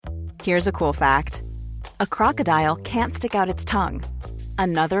Here's a cool fact. A crocodile can't stick out its tongue.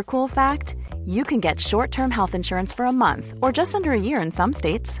 Another cool fact, you can get short-term health insurance for a month or just under a year in some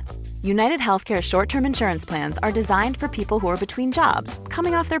states. United Healthcare short-term insurance plans are designed for people who are between jobs,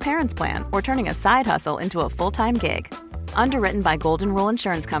 coming off their parents' plan, or turning a side hustle into a full-time gig. Underwritten by Golden Rule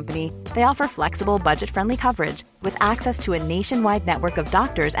Insurance Company, they offer flexible, budget-friendly coverage with access to a nationwide network of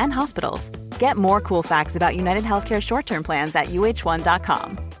doctors and hospitals. Get more cool facts about United Healthcare short-term plans at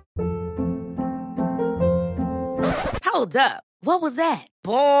uh1.com. Hold up. What was that?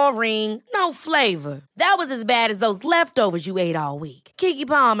 Boring. No flavor. That was as bad as those leftovers you ate all week. Keke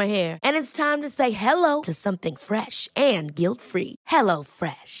Palmer here, and it's time to say hello to something fresh and guilt-free. Hello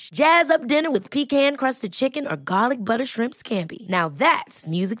Fresh. Jazz up dinner with pecan-crusted chicken or garlic butter shrimp scampi. Now that's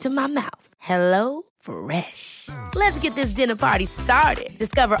music to my mouth. Hello Fresh. Let's get this dinner party started.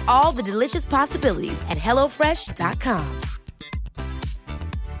 Discover all the delicious possibilities at hellofresh.com.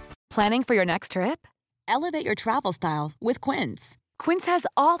 Planning for your next trip? Elevate your travel style with Quince. Quince has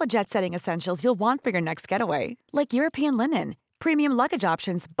all the jet-setting essentials you'll want for your next getaway, like European linen, premium luggage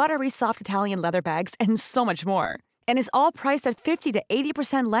options, buttery soft Italian leather bags, and so much more. And is all priced at 50 to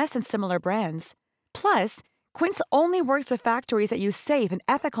 80% less than similar brands. Plus, Quince only works with factories that use safe and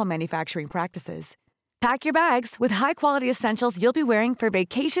ethical manufacturing practices. Pack your bags with high-quality essentials you'll be wearing for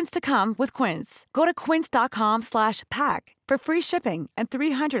vacations to come with Quince. Go to quince.com/pack for free shipping and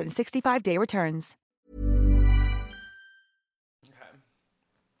 365-day returns.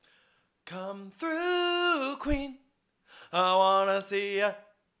 Come through, Queen. I wanna see ya.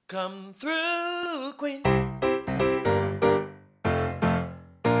 Come through, Queen.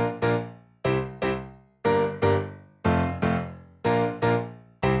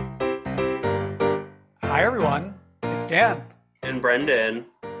 Hi, everyone. It's Dan. And Brendan.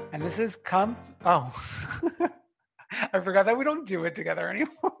 And this is I forgot that we don't do it together anymore.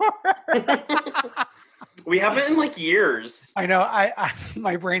 We haven't in like years. I know. I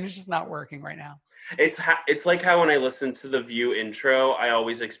my brain is just not working right now. It's like how when I listen to the View intro, I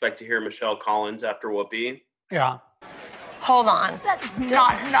always expect to hear Michelle Collins after Whoopi. Yeah. Hold on. That's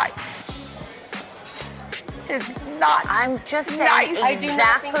not nice. It's not. I'm just saying nice.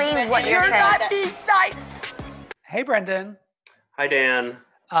 exactly what you're saying. You're not being nice. Hey, Brendan. Hi, Dan.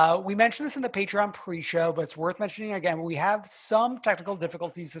 We mentioned this in the Patreon pre-show, but it's worth mentioning again. We have some technical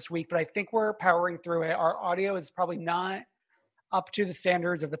difficulties this week, but I think we're powering through it. Our audio is probably not up to the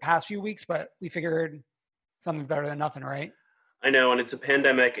standards of the past few weeks, but we figured something's better than nothing, right? I know, and it's a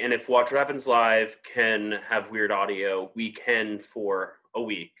pandemic, and if Watch What Happens Live can have weird audio, we can for a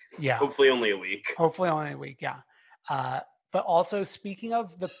week. Yeah. Hopefully only a week. Hopefully only a week, yeah. But also, speaking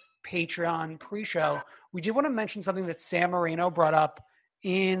of the Patreon pre-show, we did want to mention something that Sam Moreno brought up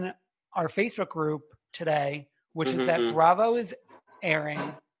in our Facebook group today, which is that Bravo is airing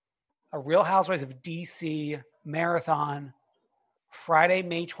a Real Housewives of DC marathon Friday,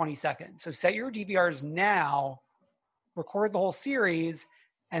 May 22nd. So set your DVRs now, record the whole series,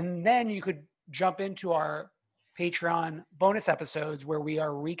 and then you could jump into our Patreon bonus episodes where we are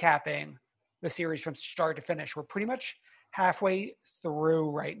recapping the series from start to finish. We're pretty much halfway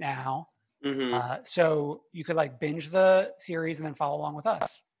through right now. So you could like binge the series and then follow along with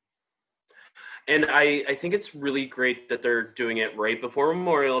us. And I think it's really great that they're doing it right before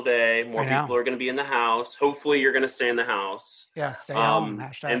Memorial Day. More people are going to be in the house. Hopefully you're going to stay in the house. Yeah, stay home.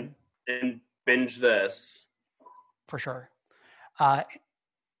 Hashtag. And binge this. For sure.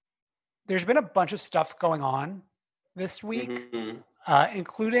 There's been a bunch of stuff going on this week,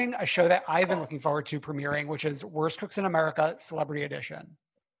 including a show that I've been looking forward to premiering, which is Worst Cooks in America Celebrity Edition.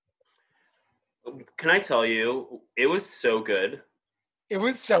 Can I tell you, it was so good. It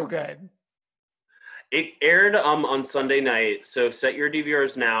was so good. It aired on Sunday night, so set your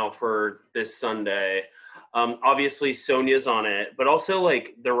DVRs now for this Sunday. Obviously, Sonja's on it, but also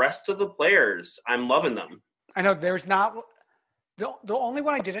like the rest of the players, I'm loving them. I know there's not the only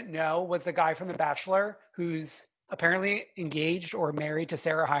one I didn't know was the guy from The Bachelor who's apparently engaged or married to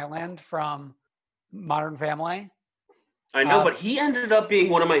Sarah Hyland from Modern Family. I know, but he ended up being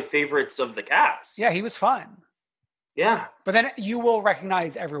one of my favorites of the cast. Yeah, he was fun. Yeah. But then you will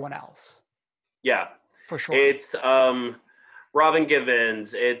recognize everyone else. Yeah. For sure. It's Robin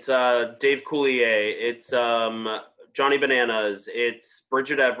Givens. It's Dave Coulier. It's Johnny Bananas. It's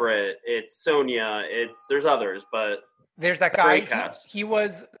Bridget Everett. It's Sonja. There's others, but there's that guy. He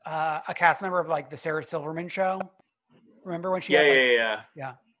was a cast member of like the Sarah Silverman show. Remember when she? Yeah.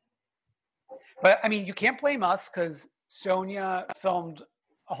 But I mean, you can't blame us because Sonja filmed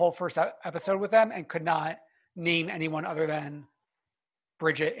a whole first episode with them and could not name anyone other than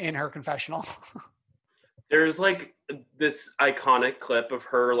Bridget in her confessional. There's like this iconic clip of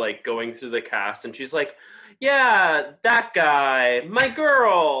her like going through the cast and she's like, yeah, that guy, my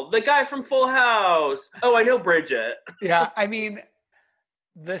girl, the guy from Full House. Oh, I know Bridget. Yeah, I mean,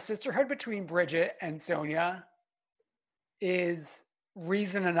 the sisterhood between Bridget and Sonia is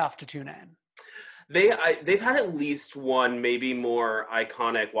reason enough to tune in. They've had at least one, maybe more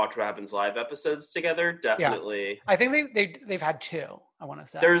iconic Watch What Happens Live episodes together. Definitely. Yeah. I think they've had two, I want to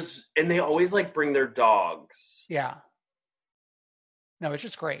say. And they always like bring their dogs. Yeah. No, it's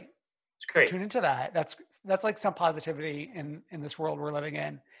just great. It's great. So tune into that. That's like some positivity in this world we're living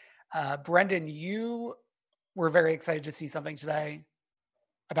in. Brendan, you were very excited to see something today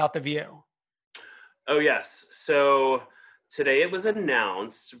about The View. Oh, yes. So today it was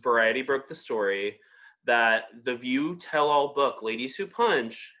announced, Variety broke the story, that The View tell-all book, Ladies Who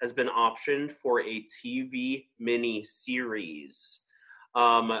Punch, has been optioned for a TV mini-series.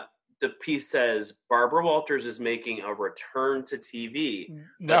 The piece says, Barbara Walters is making a return to TV.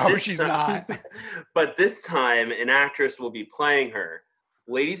 No, she's not. But this time, an actress will be playing her.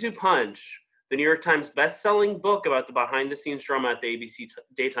 Ladies Who Punch, the New York Times best-selling book about the behind-the-scenes drama at the ABC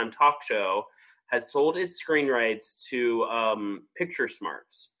daytime talk show, has sold its screen rights to Picture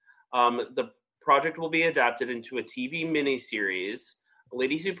Smarts. The project will be adapted into a TV miniseries,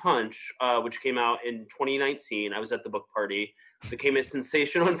 Ladies Who Punch, which came out in 2019. I was at the book party. Became a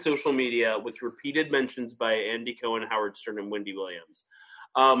sensation on social media with repeated mentions by Andy Cohen, Howard Stern, and Wendy Williams.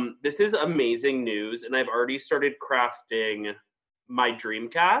 This is amazing news, and I've already started crafting my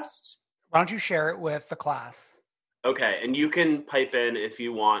Dreamcast. Why don't you share it with the class? Okay, and you can pipe in if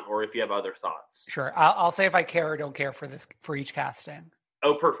you want or if you have other thoughts. Sure. I'll say if I care or don't care for each casting.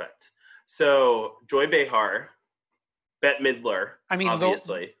 Oh, perfect. So, Joy Behar, Bette Midler, I mean,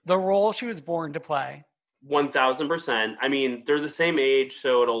 obviously. The role she was born to play. 1,000%. I mean, they're the same age,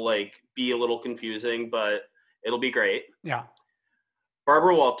 so it'll like be a little confusing, but it'll be great. Yeah.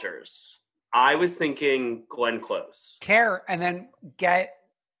 Barbara Walters. I was thinking Glenn Close. Care and then get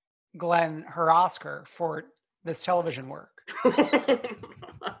Glenn her Oscar for this television work. Right?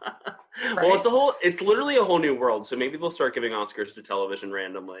 Well, it's literally a whole new world, so maybe they'll start giving Oscars to television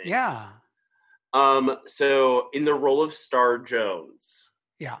randomly. Yeah. So in the role of Star Jones.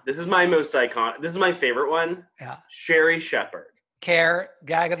 Yeah. This is my most iconic. This is my favorite one. Yeah. Sherry Shepherd. Care,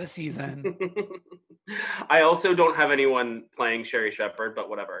 gag of the season. I also don't have anyone playing Sherry Shepherd, but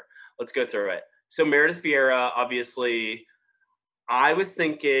whatever. Let's go through it. So Meredith Vieira, obviously. I was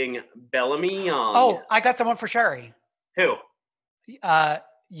thinking Bellamy Young. Oh, I got someone for Sherry. Who?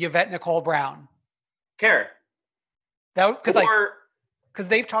 Yvette Nicole Brown. Care. Because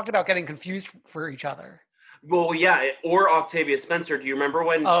they've talked about getting confused for each other. Well, yeah, or Octavia Spencer. Do you remember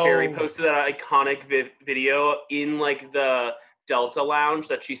when Sherry posted that iconic video in like the Delta Lounge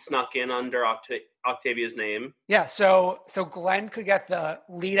that she snuck in under Octavia's name? Yeah, so Glenn could get the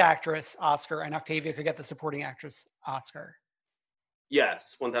lead actress Oscar and Octavia could get the supporting actress Oscar.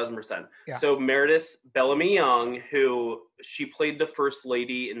 Yes, 1,000%. Yeah. So Meredith Bellamy Young, who she played the first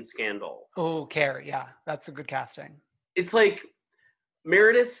lady in Scandal. Oh, Carrie, yeah, that's a good casting. It's like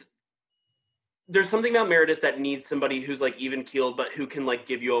Meredith. There's something about Meredith that needs somebody who's like even keeled, but who can like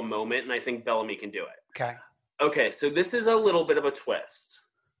give you a moment, and I think Bellamy can do it. Okay, so this is a little bit of a twist,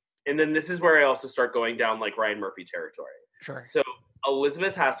 and then this is where I also start going down like Ryan Murphy territory. Sure. So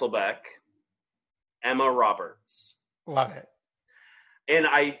Elizabeth Hasselbeck, Emma Roberts. Love it. And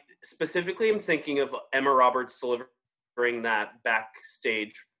I specifically am thinking of Emma Roberts delivering that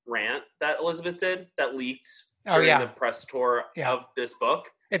backstage rant that Elizabeth did that leaked during the press tour of this book.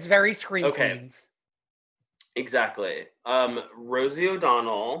 It's very Scream Queens. Exactly. Rosie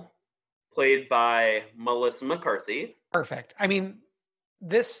O'Donnell, played by Melissa McCarthy. Perfect. I mean,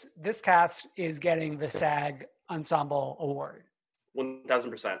 this cast is getting the SAG Ensemble Award.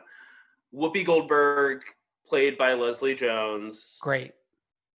 1,000%. Whoopi Goldberg, played by Leslie Jones. Great.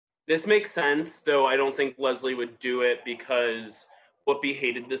 This makes sense, though I don't think Leslie would do it because Whoopi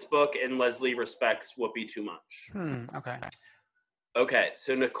hated this book and Leslie respects Whoopi too much. Okay,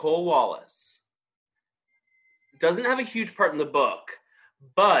 so Nicole Wallace doesn't have a huge part in the book,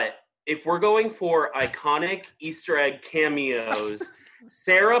 but if we're going for iconic Easter egg cameos,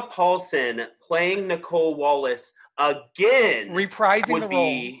 Sarah Paulson playing Nicole Wallace again reprising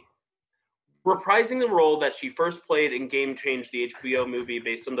the role that she first played in Game Change, the HBO movie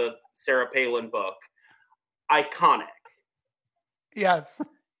based on the Sarah Palin book. Iconic. Yes.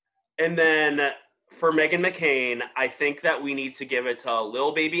 And then for Meghan McCain, I think that we need to give it to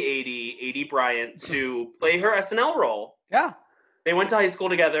Lil Baby 80 Bryant to play her SNL role. Yeah. They went to high school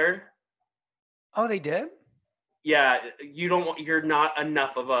together. Oh, they did? Yeah, you're not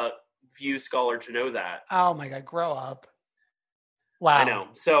enough of a View scholar to know that. Oh my God, grow up. Wow. I know.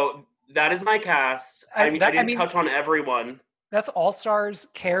 So that is my cast. I didn't touch on everyone. That's all-stars,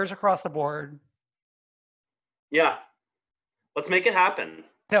 cares across the board. Yeah. Let's make it happen.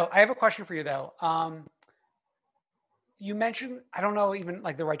 No, I have a question for you though. You mentioned, I don't know even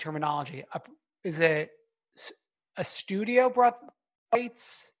like the right terminology. Is it a studio brought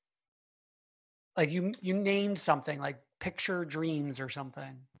rights? Like you named something like Picture Dreams or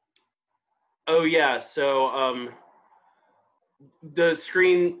something. Oh yeah. So the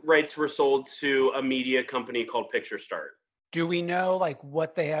screen rights were sold to a media company called Picture Start. Do we know like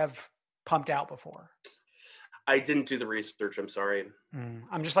what they have pumped out before? I didn't do the research. I'm sorry.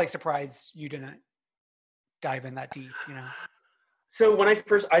 I'm just like surprised you didn't dive in that deep, you know? So when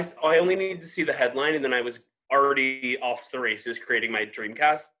I only needed to see the headline, and then I was already off to the races creating my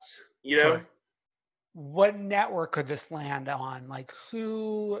Dreamcasts, you know? Sure. What network could this land on? Like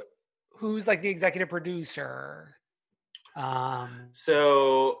who's like the executive producer?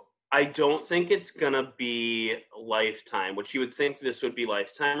 So I don't think it's going to be Lifetime, which you would think this would be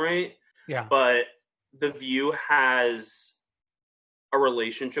Lifetime, right? Yeah. But The View has a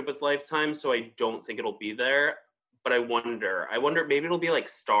relationship with Lifetime, so I don't think it'll be there. But I wonder maybe it'll be like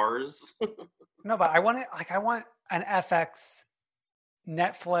Stars. No, but I want an FX,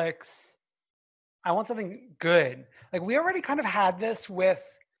 Netflix. I want something good. Like we already kind of had this with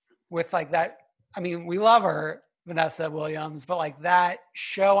like that. I mean, we love her, Vanessa Williams, but like that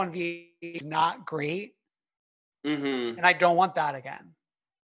show on VH is not great. Mm-hmm. And I don't want that again.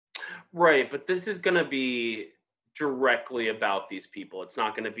 Right, but this is going to be directly about these people. It's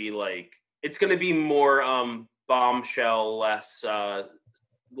not going to be like, it's going to be more bombshell, less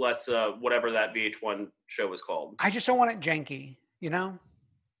whatever that VH1 show was called. I just don't want it janky, you know?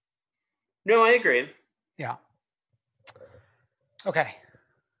 No, I agree. Yeah. Okay.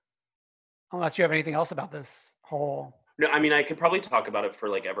 Unless you have anything else about this whole... No, I mean, I could probably talk about it for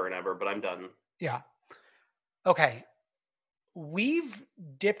like ever and ever, but I'm done. Yeah. Okay. We've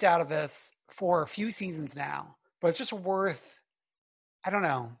dipped out of this for a few seasons now, but it's just worth, I don't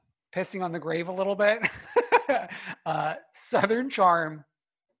know, pissing on the grave a little bit. Southern Charm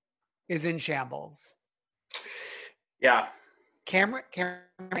is in shambles. Yeah. Cameron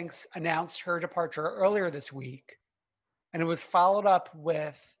Banks announced her departure earlier this week, and it was followed up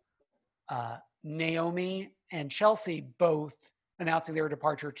with Naomi and Chelsea both announcing their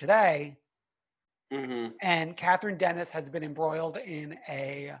departure today. Mm-hmm. And Catherine Dennis has been embroiled in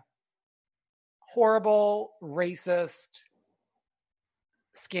a horrible, racist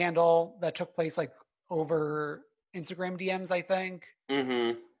scandal that took place like over Instagram DMs, I think.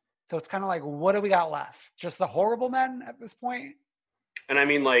 Mm-hmm. So it's kind of like, what do we got left? Just the horrible men at this point? And I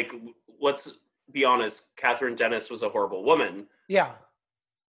mean, like, let's be honest, Catherine Dennis was a horrible woman. Yeah.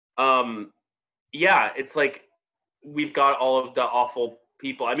 Yeah, it's like we've got all of the awful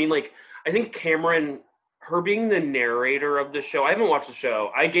people. I mean, like, I think Cameron, her being the narrator of the show, I haven't watched the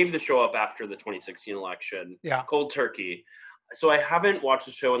show. I gave the show up after the 2016 election. Yeah. Cold turkey. So I haven't watched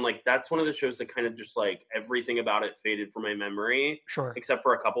the show, and like that's one of the shows that kind of just like everything about it faded from my memory. Sure. Except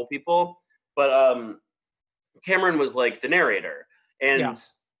for a couple people. But Cameron was like the narrator. And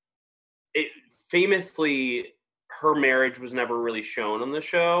it famously, her marriage was never really shown on the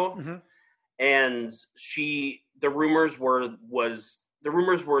show. Mm-hmm. And the rumors were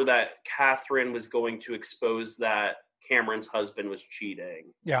that Catherine was going to expose that Cameron's husband was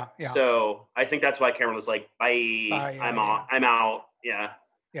cheating. Yeah. So I think that's why Cameron was like, bye I'm out. Yeah.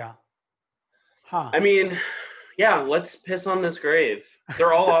 Yeah. Huh. I mean, yeah, let's piss on this grave.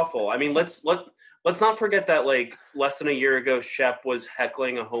 They're all awful. I mean, let's not forget that like less than a year ago, Shep was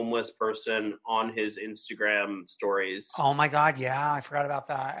heckling a homeless person on his Instagram stories. Oh my God. Yeah. I forgot about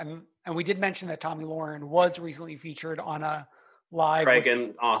that. And we did mention that Tommy Lauren was recently featured on a live. Craig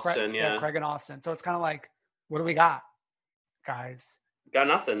and Austin. Craig and Austin. So it's kind of like, what do we got, guys? Got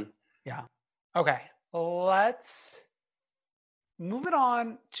nothing. Yeah. Okay. Let's move it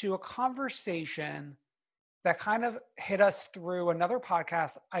on to a conversation that kind of hit us through another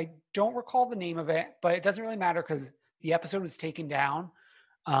podcast. I don't recall the name of it, but it doesn't really matter because the episode was taken down.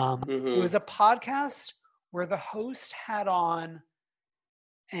 It was a podcast where the host had on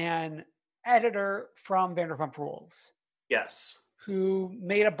an editor from Vanderpump Rules. Yes. Who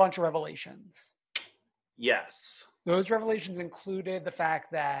made a bunch of revelations. Yes. Those revelations included the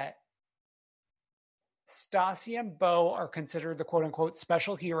fact that Stassi and Beau are considered the quote unquote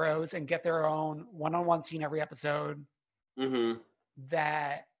special heroes and get their own one-on-one scene every episode. Mm-hmm.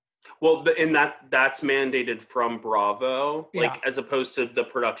 That's mandated from Bravo, like as opposed to the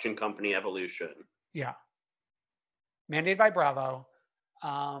production company Evolution. Yeah. Mandated by Bravo.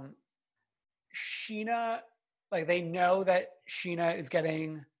 Sheena, like they know that Sheena is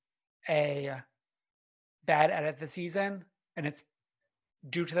getting a bad edit this season, and it's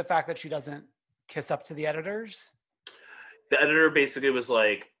due to the fact that she doesn't kiss up to the editors. The editor basically was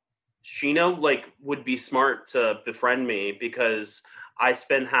like, Sheena like would be smart to befriend me because I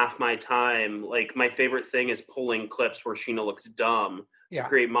spend half my time, like my favorite thing is pulling clips where Sheena looks dumb to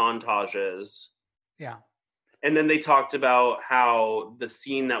create montages. Yeah. And then they talked about how the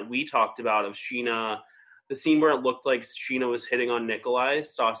scene that we talked about of Sheena, the scene where it looked like Sheena was hitting on Nikolai,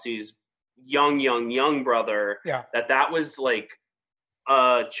 Stassi's young brother, that was like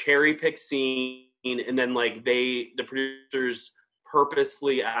a cherry pick scene. And then like the producers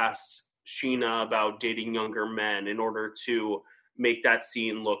purposely asked Sheena about dating younger men in order to make that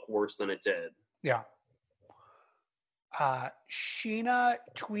scene look worse than it did. Yeah. Sheena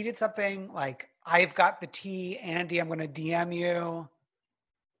tweeted something like, I've got the tea, Andy, I'm going to DM you.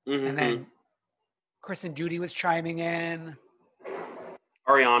 Mm-hmm. And then Kristen Duty was chiming in.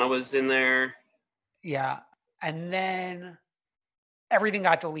 Ariana was in there. Yeah. And then everything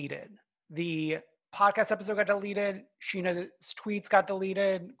got deleted. The podcast episode got deleted. Sheena's tweets got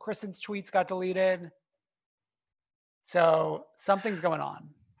deleted. Kristen's tweets got deleted. So something's going on.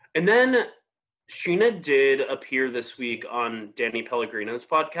 And then Sheena did appear this week on Danny Pellegrino's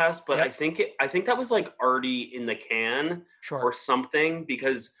podcast, but I think that was like already in the can or something,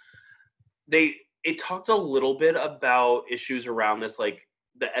 because it talked a little bit about issues around this, like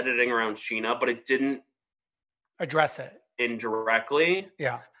the editing around Sheena, but it didn't address it indirectly.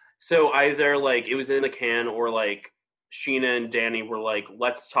 Yeah. So either like it was in the can, or like Sheena and Danny were like,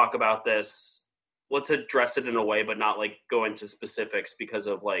 let's talk about this. Let's address it in a way, but not like go into specifics because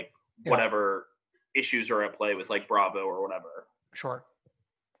of like whatever issues are at play with like Bravo or whatever. Sure.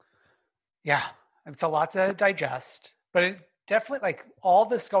 Yeah. It's a lot to digest, but it definitely, like, all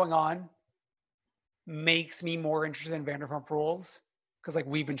this going on makes me more interested in Vanderpump Rules, because like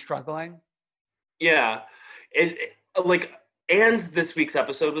we've been struggling. Yeah. And this week's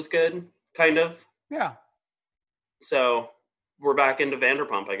episode was good, kind of. Yeah. So we're back into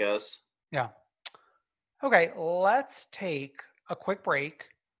Vanderpump, I guess. Yeah. Okay, let's take a quick break.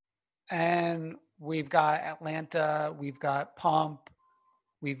 And we've got Atlanta, we've got Pump,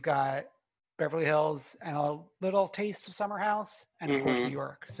 we've got Beverly Hills, and a little taste of Summer House, and of course New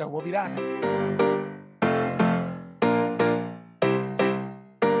York. So we'll be back.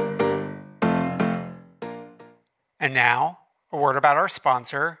 And now, a word about our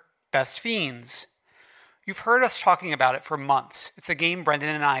sponsor, Best Fiends. You've heard us talking about it for months. It's a game Brendan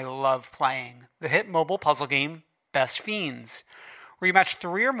and I love playing. The hit mobile puzzle game, Best Fiends, where you match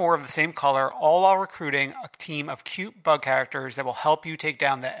 3 or more of the same color, all while recruiting a team of cute bug characters that will help you take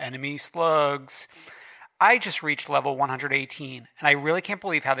down the enemy slugs. I just reached level 118, and I really can't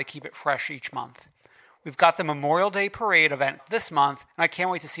believe how they keep it fresh each month. We've got the Memorial Day Parade event this month, and I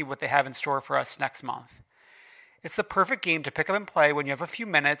can't wait to see what they have in store for us next month. It's the perfect game to pick up and play when you have a few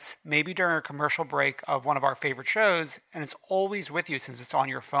minutes, maybe during a commercial break of one of our favorite shows, and it's always with you since it's on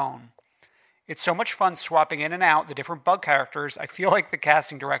your phone. It's so much fun swapping in and out the different bug characters. I feel like the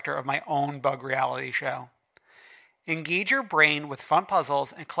casting director of my own bug reality show. Engage your brain with fun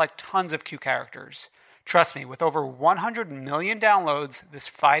puzzles and collect tons of cute characters. Trust me, with over 100 million downloads, this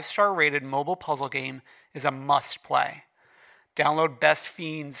 5-star rated mobile puzzle game is a must play. Download Best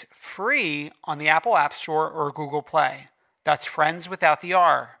Fiends free on the Apple App Store or Google Play. That's friends without the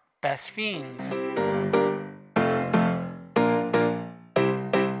R. Best Fiends.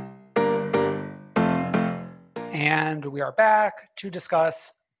 And we are back to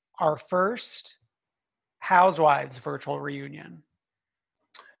discuss our first Housewives virtual reunion.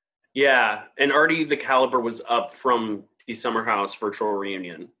 Yeah, and already the caliber was up from the Summer House virtual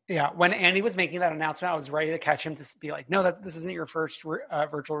reunion. Yeah, when Andy was making that announcement, I was ready to catch him to be like, no, this isn't your first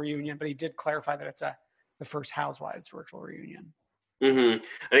virtual reunion, but he did clarify that it's the first Housewives virtual reunion. Mm-hmm.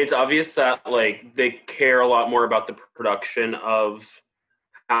 And it's obvious that like they care a lot more about the production of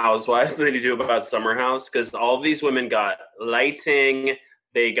Housewives than they do about Summer House, because all of these women got lighting,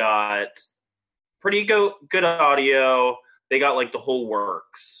 they got pretty good audio, they got like the whole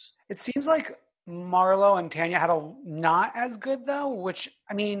works. It seems like Marlo and Tanya had a not as good though, which,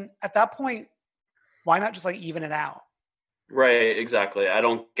 I mean, at that point, why not just like even it out? Right, exactly. I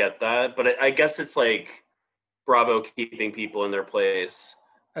don't get that, but I guess it's like Bravo keeping people in their place.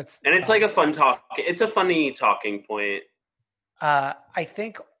 It's like a fun talk. It's a funny talking point. I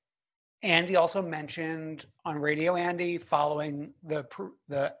think Andy also mentioned on Radio Andy following the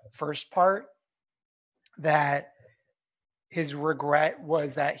first part that his regret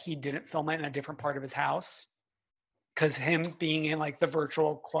was that he didn't film it in a different part of his house, because him being in like the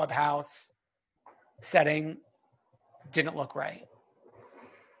virtual clubhouse setting didn't look right.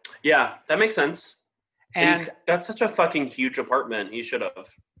 Yeah, that makes sense. And he's got such a fucking huge apartment. He should have.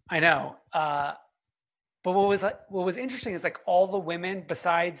 I know. But what was interesting is like all the women,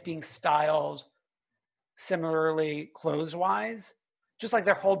 besides being styled similarly clothes wise, just like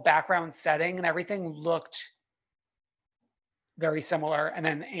their whole background setting and everything looked very similar. And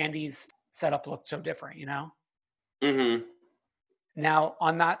then Andy's setup looked so different, you know? Mm-hmm. Now,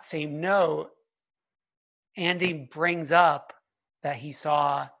 on that same note, Andy brings up that he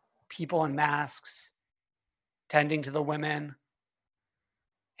saw people in masks tending to the women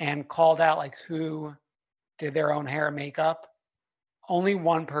and called out like who did their own hair and makeup. Only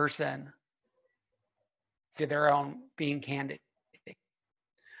one person did their own, being Candy.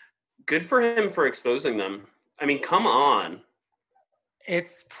 Good for him for exposing them. I mean, come on.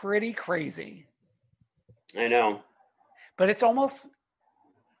 It's pretty crazy. I know. But it's almost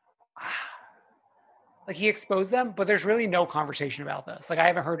like he exposed them, but there's really no conversation about this. Like I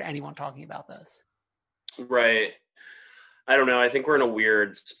haven't heard anyone talking about this. Right. I don't know. I think we're in a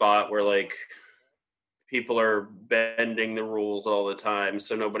weird spot where like people are bending the rules all the time,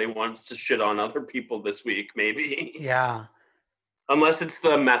 so nobody wants to shit on other people this week, maybe. Yeah. Unless it's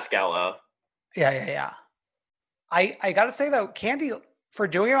the Met Gala. Yeah. I got to say, though, Candy, for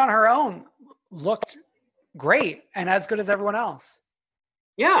doing it on her own, looked great and as good as everyone else.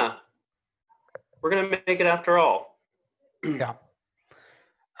 Yeah. We're going to make it after all. Yeah.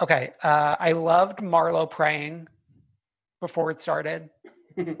 Okay. I loved Marlo praying before it started.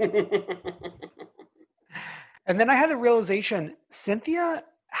 And then I had the realization Cynthia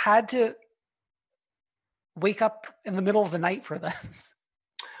had to wake up in the middle of the night for this.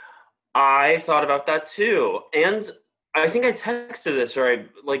 I thought about that too. And I think I texted this or I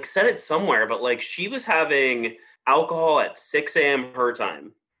like said it somewhere, but like she was having alcohol at 6 a.m. her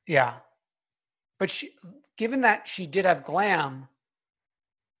time. Yeah. But she, given that she did have glam,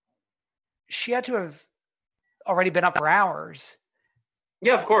 she had to have already been up for hours.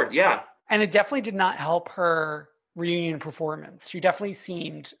 Yeah, of course. Yeah. And it definitely did not help her reunion performance. She definitely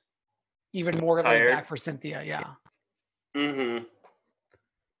seemed even more laid back for Cynthia. Yeah. Mm-hmm.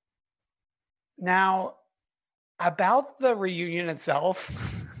 Now, about the reunion itself,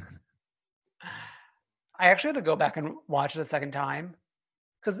 I actually had to go back and watch it a second time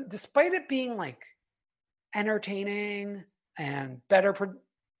because despite it being like entertaining and better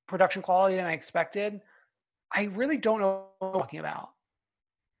production quality than I expected, I really don't know what I'm talking about.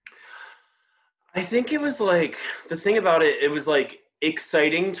 I think it was like, the thing about it, it was like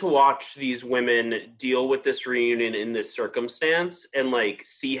exciting to watch these women deal with this reunion in this circumstance and like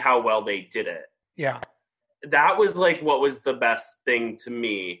see how well they did it. Yeah. That was like what was the best thing to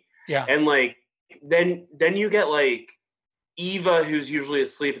me. Yeah. And like then you get like Eva, who's usually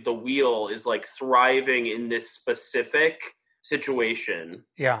asleep at the wheel, is like thriving in this specific situation.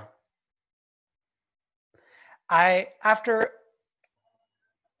 Yeah. After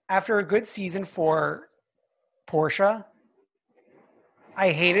a good season for Portia,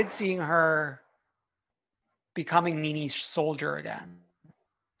 I hated seeing her becoming Nini's soldier again.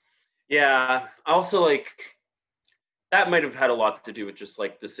 Yeah. Also, like, that might have had a lot to do with just,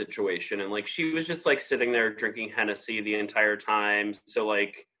 like, the situation. And, like, she was just, like, sitting there drinking Hennessy the entire time. So,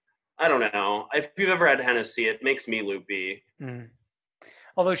 like, I don't know. If you've ever had Hennessy, it makes me loopy. Mm.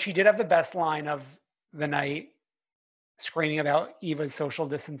 Although she did have the best line of the night, screaming about Eva's social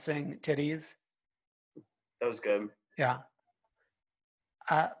distancing titties. That was good. Yeah.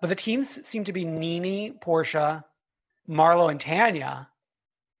 But the teams seem to be Nini, Portia, Marlo, and Tanya,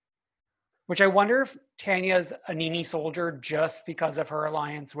 which I wonder if Tanya's a Nini soldier just because of her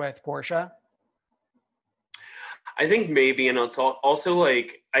alliance with Portia. I think maybe, and it's also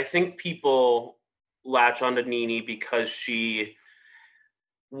like, I think people latch onto Nini because she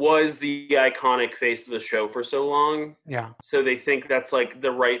was the iconic face of the show for so long. Yeah. So they think that's like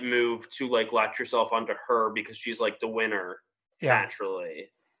the right move to like latch yourself onto her because she's like the winner naturally.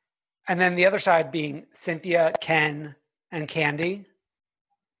 And then the other side being Cynthia, Ken, and Candy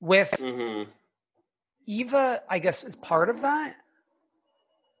with Eva, I guess, is part of that.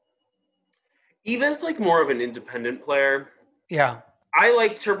 Eva's like more of an independent player. Yeah. I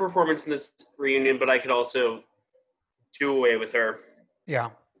liked her performance in this reunion, but I could also do away with her. Yeah.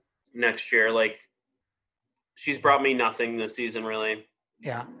 Next year. Like, she's brought me nothing this season, really.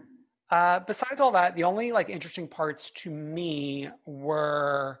 Yeah. Besides all that, the only like interesting parts to me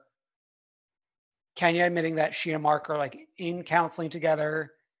were Kenya admitting that she and Mark are like in counseling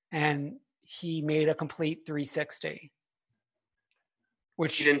together and he made a complete 360.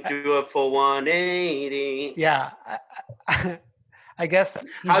 Which she didn't do a full 180. Yeah. I guess.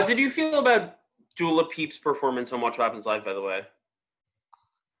 How did you feel about Dula Peep's performance on Watch What Happens Live, by the way?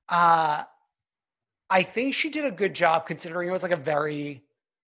 I think she did a good job considering it was like a very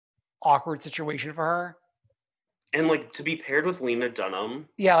awkward situation for her. And like to be paired with Lena Dunham.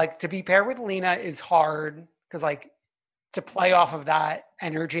 Yeah, like to be paired with Lena is hard because like to play off of that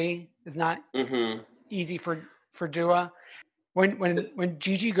energy is not easy for Dua. When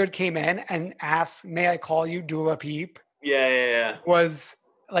Gigi Good came in and asked, "May I call you Dula Peep?" Yeah. Was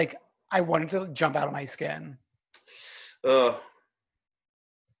like I wanted to jump out of my skin. Ugh.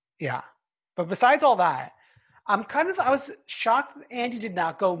 Yeah. But besides all that, I was shocked that Andy did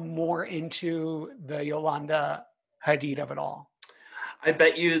not go more into the Yolanda Hadid of it all. I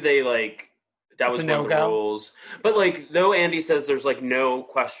bet you they like, that was one of the rules. But like, though Andy says there's like no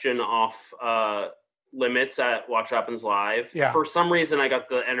question off limits at Watch What Happens Live, for some reason I got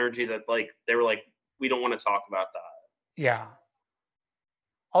the energy that like, they were like, we don't want to talk about that. Yeah.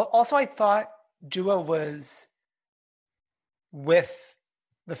 Also, I thought Dua was with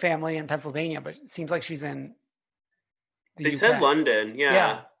the family in Pennsylvania, but it seems like she's in the UK. Said London,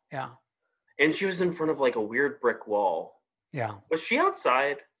 yeah. And she was in front of like a weird brick wall. Yeah. Was she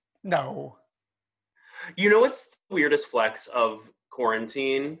outside? No. You know what's the weirdest flex of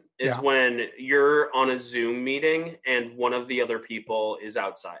quarantine is when you're on a Zoom meeting and one of the other people is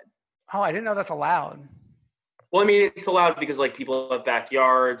outside. Oh, I didn't know that's allowed. Well, I mean, it's allowed because like people have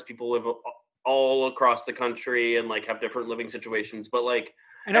backyards, people live all across the country and like have different living situations. But like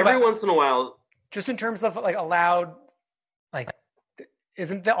every once in a while, just in terms of like allowed, like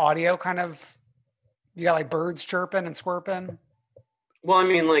isn't the audio kind of, you got like birds chirping and squirping? Well, I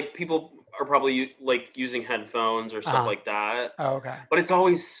mean, like people are probably like using headphones or stuff like that. Oh, okay. But it's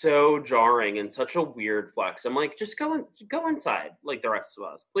always so jarring and such a weird flex. I'm like, just go inside like the rest of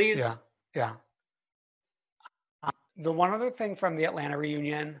us, please. Yeah. The one other thing from the Atlanta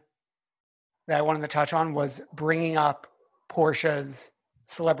reunion that I wanted to touch on was bringing up Portia's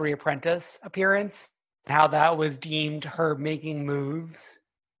Celebrity Apprentice appearance, how that was deemed her making moves.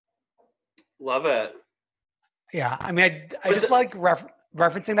 Love it. Yeah. I mean, I just like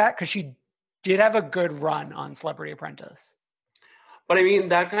referencing that because she did have a good run on Celebrity Apprentice. But I mean,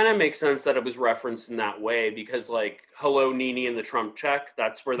 that kind of makes sense that it was referenced in that way because like, hello, Nene and the Trump check,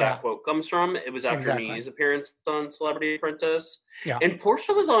 that's where that quote comes from. It was after Nene's appearance on Celebrity Apprentice. Yeah. And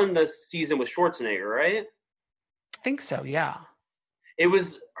Portia was on this season with Schwarzenegger, right? I think so, yeah. It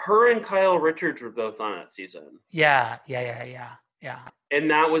was her and Kyle Richards were both on that season. Yeah. And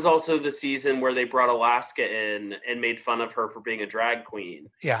that was also the season where they brought Alaska in and made fun of her for being a drag queen.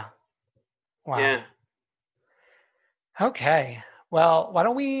 Yeah. Wow. Yeah. Okay. Well, why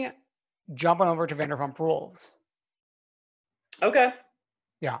don't we jump on over to Vanderpump Rules? Okay.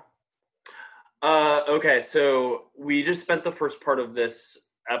 Yeah. Okay, so we just spent the first part of this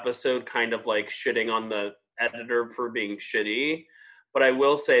episode kind of like shitting on the editor for being shitty, but I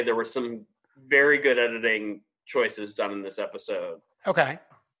will say there were some very good editing choices done in this episode. Okay.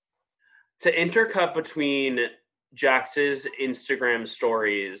 To intercut between Jax's Instagram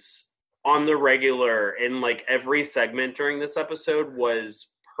stories on the regular in like every segment during this episode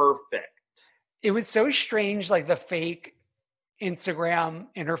was perfect. It was so strange, like the fake Instagram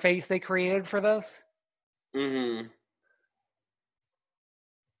interface they created for this. Mm-hmm.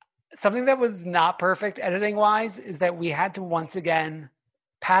 Something that was not perfect editing wise is that we had to once again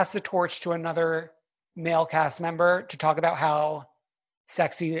pass the torch to another male cast member to talk about how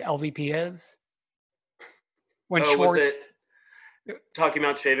sexy LVP is. When Schwartz was it talking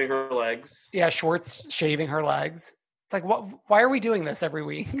about shaving her legs? Yeah, Schwartz shaving her legs. It's like, what? Why are we doing this every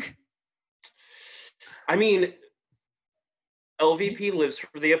week? I mean, LVP lives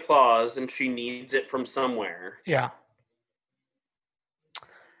for the applause and she needs it from somewhere. Yeah.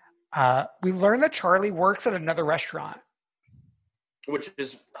 We learned that Charlie works at another restaurant. Which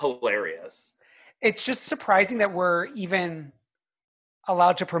is hilarious. It's just surprising that we're even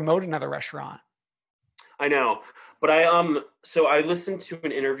allowed to promote another restaurant. I know. But so I listened to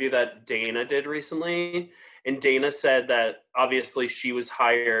an interview that Dana did recently, and Dana said that obviously she was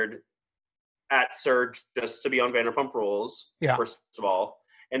hired at SUR just to be on Vanderpump Rules, first of all,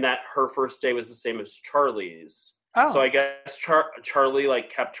 and that her first day was the same as Charlie's. Oh. So I guess Charlie like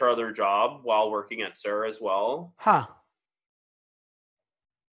kept her other job while working at SUR as well. Huh.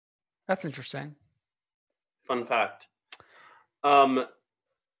 That's interesting. Fun fact.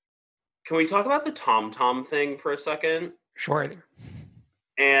 Can we talk about the TomTom thing for a second? Sure.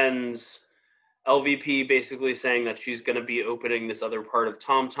 And LVP basically saying that she's going to be opening this other part of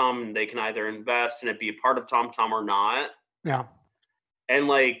TomTom and they can either invest and it be a part of TomTom or not. Yeah. And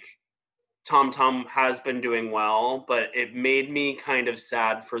like TomTom has been doing well, but it made me kind of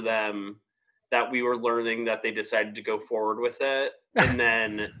sad for them that we were learning that they decided to go forward with it. And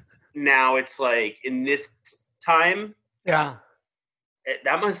then now it's like in this time, Yeah.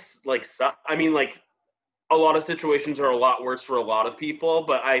 that must like suck. I mean, like a lot of situations are a lot worse for a lot of people,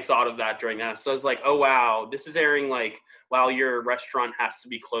 but I thought of that during that. So I was like, oh wow, this is airing like while your restaurant has to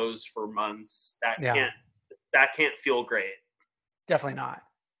be closed for months. That can't feel great. Definitely not.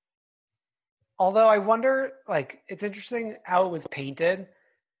 Although I wonder, like, it's interesting how it was painted.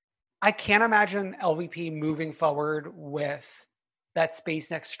 I can't imagine LVP moving forward with that space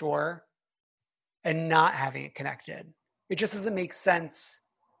next door and not having it connected. It just doesn't make sense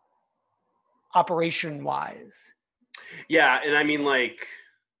operation wise. Yeah, and I mean, like,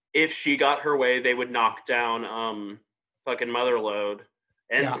 if she got her way, they would knock down fucking Motherlode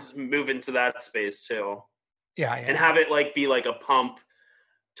and move into that space too. Yeah. And have it like be like a pump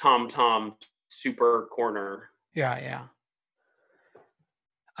Tom super corner. Yeah.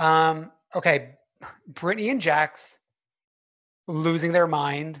 Okay. Brittany and Jax losing their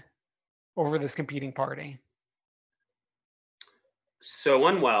mind over this competing party. So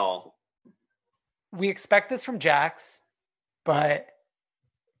unwell. We expect this from Jax, but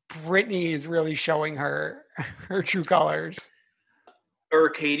Brittany is really showing her true colors. Or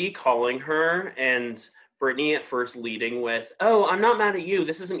Katie calling her and Brittany at first leading with, oh, I'm not mad at you.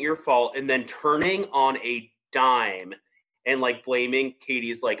 This isn't your fault. And then turning on a dime and like blaming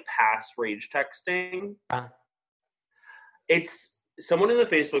Katie's like past rage texting. It's someone in the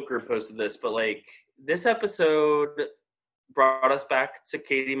Facebook group posted this, but like this episode brought us back to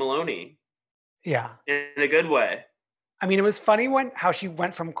Katie Maloney. Yeah. In a good way. I mean, it was funny how she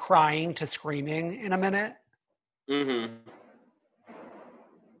went from crying to screaming in a minute. Mm-hmm.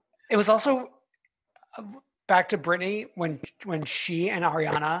 It was also back to Brittany when she and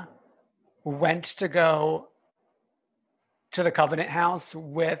Ariana went to go to the Covenant House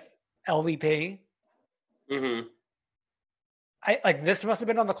with LVP. Mm-hmm. This must have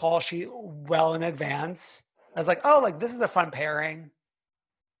been on the call sheet well in advance. I was like, oh, like this is a fun pairing.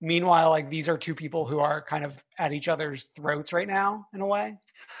 Meanwhile, like these are two people who are kind of at each other's throats right now in a way.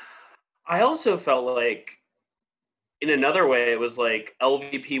 I also felt like in another way, it was like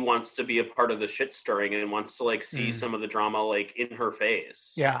LVP wants to be a part of the shit stirring and wants to like see some of the drama like in her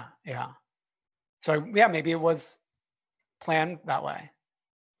face. Yeah. So yeah, maybe it was planned that way.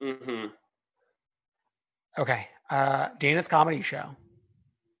 Mm-hmm. Okay. Dana's comedy show.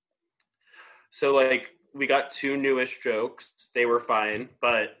 So like we got two newish jokes. They were fine,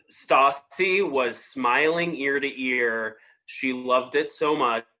 but Stassi was smiling ear to ear. She loved it so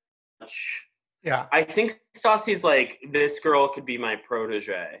much. Yeah. I think Stassi's like, this girl could be my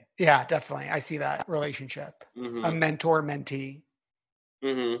protege. Yeah, definitely. I see that relationship. Mm-hmm. A mentor-mentee.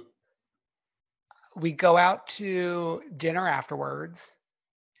 Mm-hmm. We go out to dinner afterwards.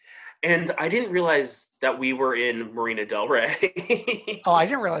 And I didn't realize that we were in Marina Del Rey. Oh, I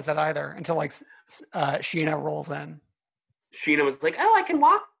didn't realize that either until like Sheena rolls in. Sheena was like, oh, I can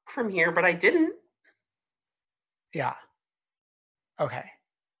walk from here, but I didn't. Yeah. Okay.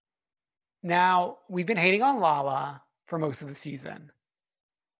 Now, we've been hating on Lala for most of the season.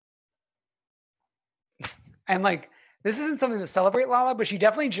 And like, this isn't something to celebrate Lala, but she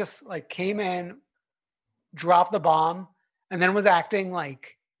definitely just like came in, dropped the bomb, and then was acting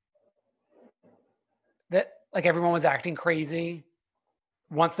like that, like everyone was acting crazy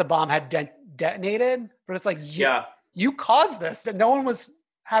once the bomb had detonated. But it's like, you caused this, that no one was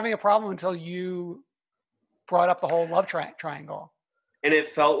having a problem until you brought up the whole love triangle. And it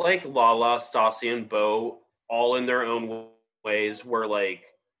felt like Lala, Stassi, and Bo, all in their own ways, were like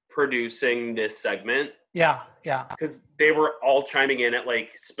producing this segment. Yeah. Because they were all chiming in at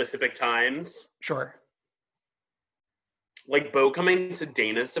like specific times. Sure. Like Bo coming to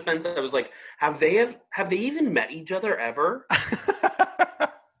Dana's defense, I was like, have they even met each other ever?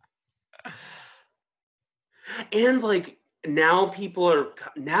 And like now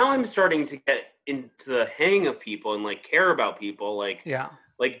I'm starting to get into the hang of people and like care about people like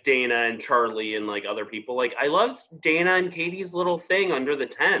Dana and Charlie and like other people. Like I loved Dana and Katie's little thing under the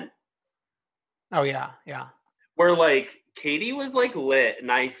tent. Oh yeah. Where like Katie was like lit,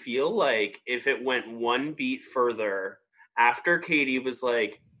 and I feel like if it went one beat further after Katie was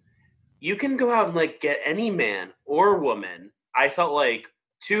like, you can go out and like get any man or woman, I felt like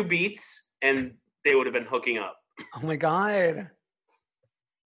 2 beats and they would have been hooking up. Oh my God.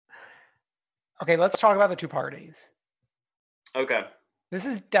 Okay, let's talk about the 2 parties. Okay. This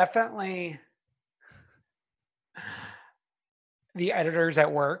is definitely the editors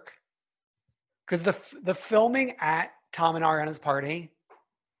at work. Because the filming at Tom and Ariana's party,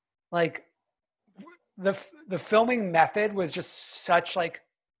 like the filming method was just such like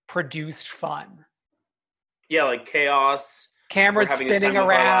produced fun. Yeah, like chaos. Cameras We're having the spinning time of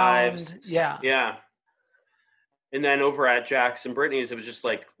our around. lives. Yeah. Yeah. And then over at Jax and Brittany's, it was just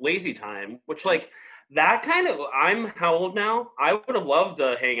like lazy time, which like that kind of, I'm how old now? I would have loved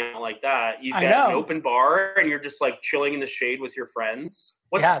to hang out like that. You I get an know. open bar and you're just like chilling in the shade with your friends.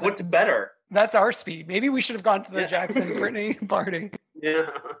 What's better? That's our speed. Maybe we should have gone to the Jackson Brittany party.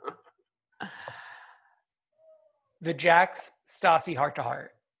 Yeah. The Jax Stassi heart to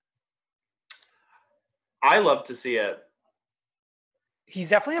heart. I love to see it. He's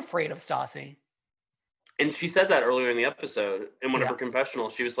definitely afraid of Stassi. And she said that earlier in the episode in one of Yeah. her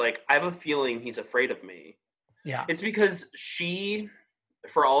confessionals. She was like, I have a feeling he's afraid of me. Yeah. It's because she,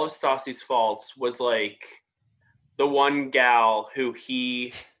 for all of Stassi's faults, was like the one gal who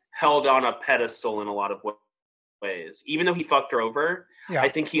he held on a pedestal in a lot of ways. Even though he fucked her over, Yeah. I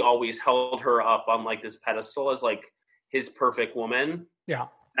think he always held her up on like this pedestal as like his perfect woman. Yeah.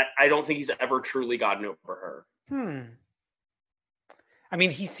 I don't think he's ever truly gotten over her. I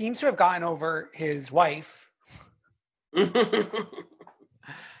mean, he seems to have gotten over his wife.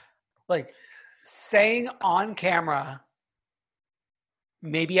 Like saying on camera,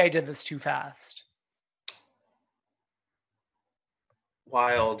 maybe I did this too fast.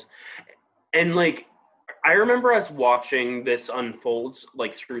 Wild. And like, I remember us watching this unfold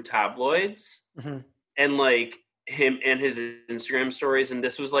like through tabloids and like him and his Instagram stories. And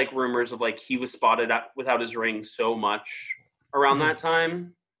this was like rumors of like he was spotted without his ring so much around that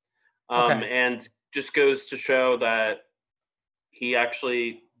time. And just goes to show that he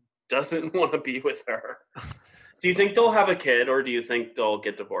actually doesn't want to be with her. Do you think they'll have a kid or do you think they'll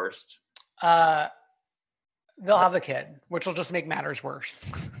get divorced? They'll have a kid, which will just make matters worse.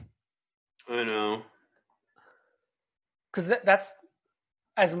 I know. Because that's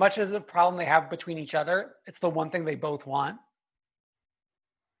as much as the problem they have between each other, it's the one thing they both want.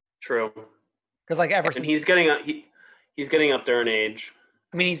 True. Because like ever And since he's getting up there in age.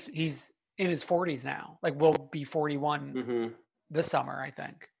 I mean, he's in his 40s now. Like, will be 41 this summer, I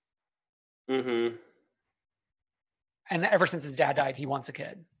think. Mm-hmm. And ever since his dad died, he wants a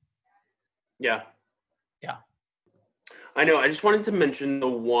kid. Yeah. Yeah. I know. I just wanted to mention the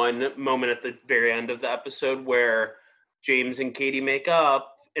one moment at the very end of the episode where James and Katie make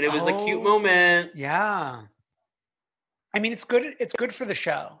up, and it was a cute moment. Yeah. I mean, it's good. It's good for the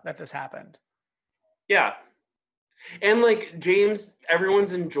show that this happened. Yeah. And like James,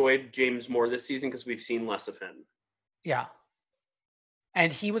 everyone's enjoyed James more this season because we've seen less of him. Yeah.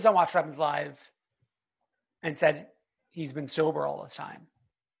 And he was on Watch What Happens Live and said he's been sober all this time.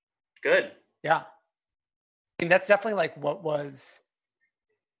 Good. Yeah. I mean, that's definitely like what was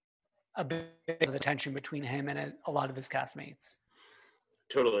a bit of the tension between him and a lot of his castmates.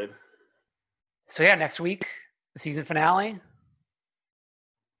 Totally. So yeah, next week, the season finale.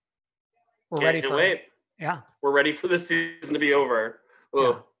 We're ready for wait. it. Yeah. We're ready for the season to be over.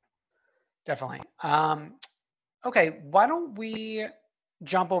 Yeah, definitely. Okay, why don't we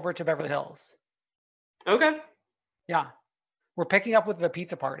jump over to Beverly Hills? Okay. Yeah. We're picking up with the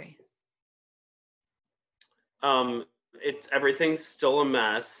pizza party. Everything's still a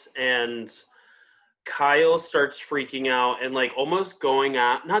mess, and Kyle starts freaking out and like almost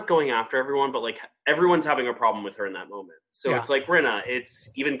not going after everyone, but like everyone's having a problem with her in that moment. So it's like Rinna,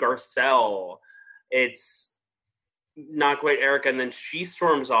 it's even Garcelle, it's not quite Erica, and then she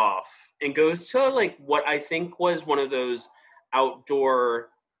storms off and goes to like what I think was one of those outdoor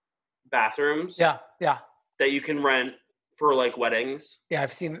bathrooms. Yeah. That you can rent for like weddings. Yeah,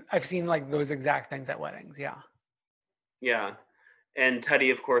 I've seen like those exact things at weddings. Yeah. Yeah. And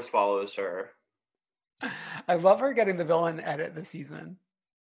Teddy, of course, follows her. I love her getting the villain edit this season.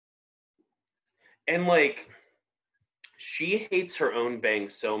 And like, she hates her own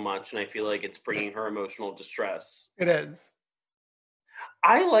bangs so much, and I feel like it's bringing her emotional distress. It is.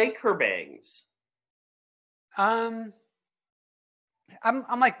 I like her bangs. I'm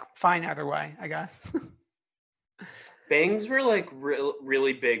like fine either way, I guess. Bangs were like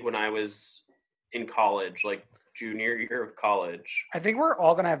really big when I was in college, like junior year of college. I think we're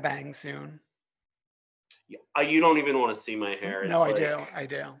all gonna have bangs soon. You don't even want to see my hair. No, it's I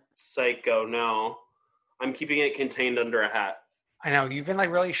do. Psycho. No, I'm keeping it contained under a hat. I know you've been like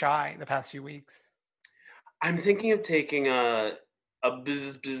really shy the past few weeks. I'm thinking of taking a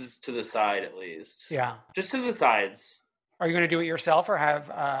bzz to the side at least. Yeah, just to the sides. Are you gonna do it yourself or have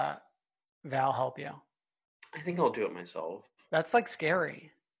Val help you? I think I'll do it myself. That's like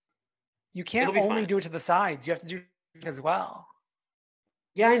scary. You can't only do it to the sides. You have to do it as well.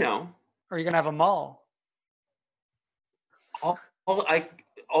 Yeah, I know. Or you're gonna have a mull. I'll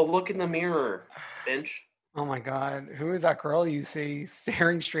look in the mirror, Finch. Oh my God. Who is that girl you see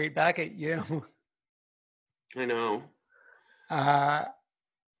staring straight back at you? I know.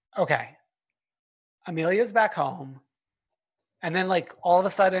 Okay. Amelia's back home. And then like all of a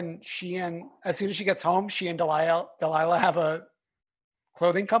sudden as soon as she gets home, she and Delilah have a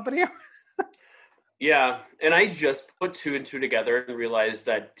clothing company. Yeah, and I just put two and two together and realized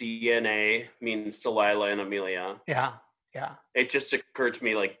that DNA means Delilah and Amelia. Yeah. Yeah. It just occurred to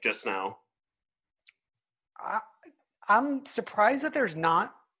me like just now. I'm surprised that there's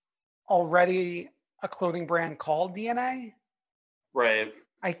not already a clothing brand called DNA. Right.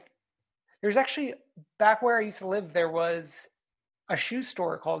 There's actually, back where I used to live, there was a shoe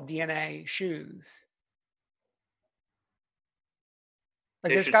store called DNA Shoes.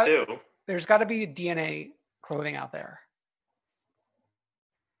 Like They should sue. There's got to be DNA clothing out there.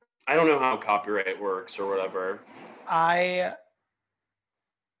 I don't know how copyright works or whatever. I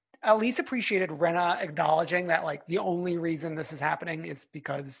at least appreciated Renna acknowledging that like the only reason this is happening is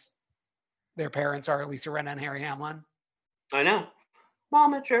because their parents are Lisa Renna and Harry Hamlin. I know.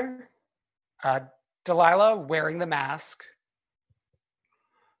 Momager. Delilah wearing the mask.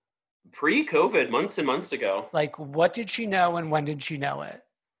 Pre-COVID, months and months ago. Like, what did she know and when did she know it?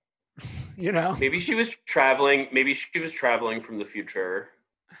 You know? Maybe she was traveling. Maybe she was traveling from the future.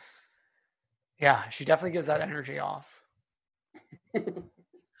 Yeah, she definitely gives that energy off.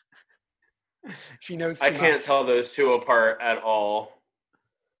 She knows too I can't much. tell those two apart at all.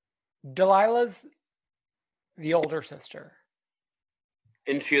 Delilah's the older sister.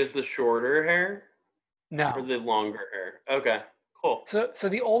 And she has the shorter hair? No. Or the longer hair? Okay, cool. So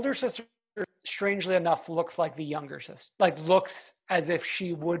the older sister, strangely enough, looks like the younger sister. Like, looks as if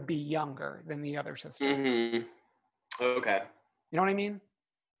she would be younger than the other sister. Mm-hmm. Okay. You know what I mean?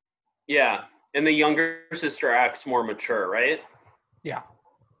 Yeah. And the younger sister acts more mature, right? Yeah.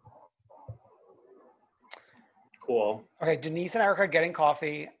 Cool. Okay, Denise and Erica getting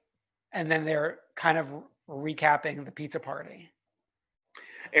coffee, and then they're kind of recapping the pizza party.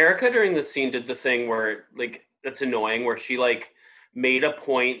 Erica during the scene did the thing where, like, that's annoying, where she, like, made a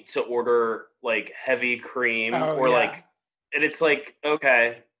point to order, like, heavy cream like, and it's like,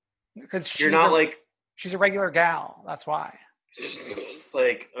 okay. Because you're not, like... She's a regular gal. That's why. It's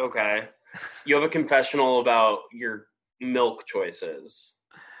like, okay. You have a confessional about your milk choices.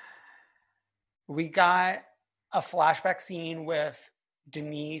 We got a flashback scene with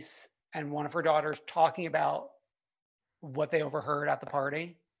Denise and one of her daughters talking about what they overheard at the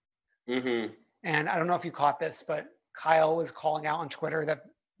party. Mm-hmm. And I don't know if you caught this, but Kyle was calling out on Twitter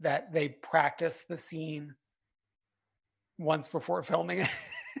that they practiced the scene once before filming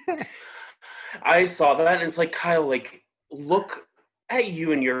it. I saw that, and it's like, Kyle, like, look at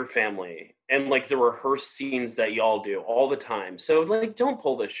you and your family and, like, the rehearsed scenes that y'all do all the time. So, like, don't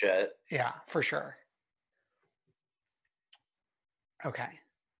pull this shit. Yeah, for sure. Okay.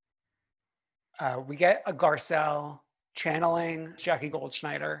 We get a Garcelle channeling Jackie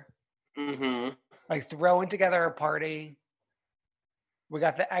Goldschneider. Mm-hmm. Like, throwing together a party. We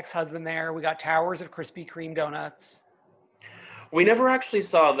got the ex-husband there. We got towers of Krispy Kreme donuts. We never actually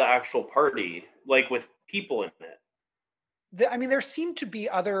saw the actual party, like, with people in it. I mean, there seemed to be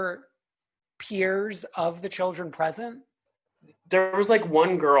other peers of the children present. There was, like,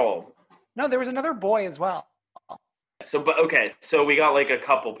 one girl. No, there was another boy as well. So we got, like, a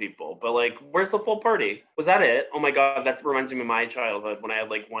couple people, but, like, where's the full party? Was that it? Oh my God, that reminds me of my childhood when I had,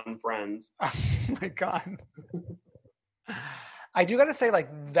 like, one friend. Oh my God. I do got to say, like,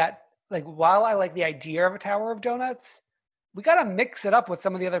 that, like, while I like the idea of a tower of donuts, we got to mix it up with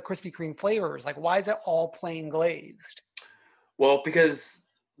some of the other Krispy Kreme flavors. Like, why is it all plain glazed? Well, because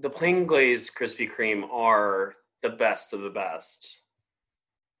the plain glazed Krispy Kreme are the best of the best.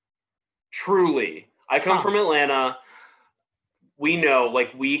 Truly. I come from Atlanta. We know,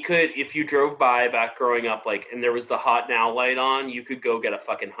 like, we could, if you drove by back growing up, like, and there was the Hot Now light on, you could go get a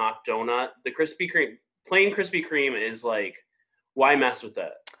fucking hot donut. The Krispy Kreme, plain Krispy Kreme is like, why mess with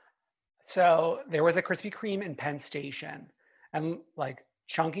it? So there was a Krispy Kreme in Penn Station, and like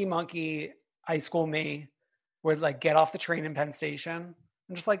Chunky Monkey, high school me, would like get off the train in Penn Station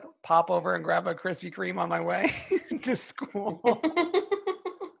and just like pop over and grab a Krispy Kreme on my way to school.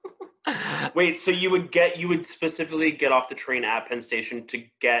 Wait, so you would specifically get off the train at Penn Station to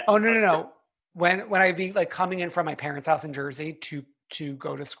get? Oh no. When I'd be like coming in from my parents' house in Jersey to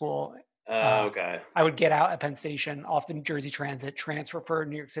go to school. Okay. I would get out at Penn Station off the New Jersey Transit, transfer for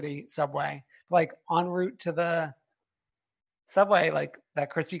New York City subway. Like en route to the subway, like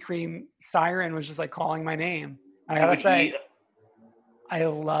that Krispy Kreme siren was just like calling my name. I gotta say, I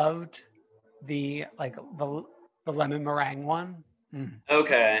loved the lemon meringue one.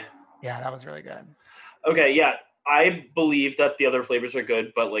 Okay. Yeah, that was really good. Okay, yeah. I believe that the other flavors are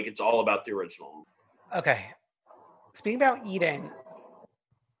good, but like it's all about the original. Okay. Speaking about eating,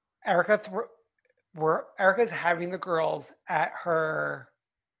 Erica's having the girls at her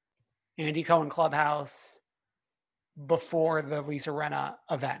Andy Cohen Clubhouse before the Lisa Rinna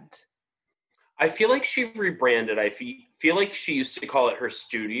event. I feel like she rebranded. I feel like she used to call it her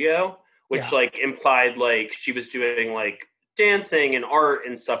studio, which like implied like she was doing like dancing and art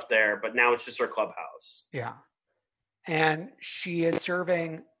and stuff there, but now it's just her clubhouse. Yeah. And she is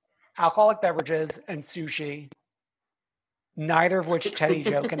serving alcoholic beverages and sushi, neither of which Teddy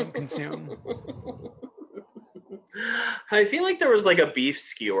Joe can consume. I feel like there was like a beef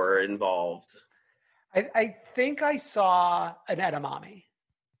skewer involved. I think I saw an edamame.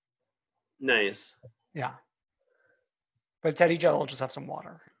 Nice. Yeah. But Teddy Joe will just have some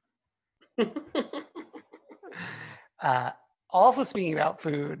water. Also speaking about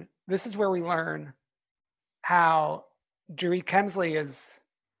food, this is where we learn how Dorit Kemsley is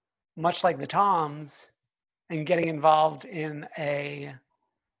much like the Toms and getting involved in a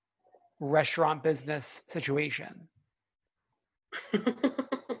restaurant business situation.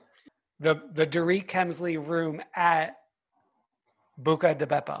 The Dorit Kemsley room at Buca di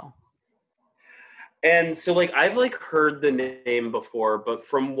Beppo. And so like I've like heard the name before, but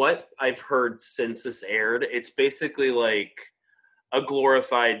from what I've heard since this aired, it's basically like a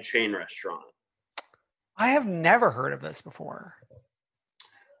glorified chain restaurant. I have never heard of this before.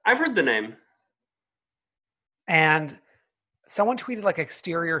 I've heard the name. And someone tweeted like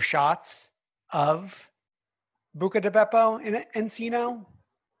exterior shots of Buca di Beppo in Encino.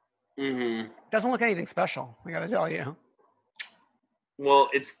 Mm-hmm. Doesn't look anything special, I gotta tell you. Well,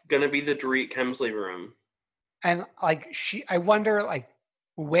 it's gonna be the Dorit Kemsley room. And like I wonder like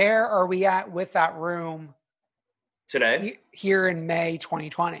where are we at with that room today? Here in May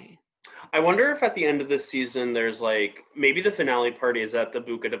 2020. I wonder if at the end of this season there's like maybe the finale party is at the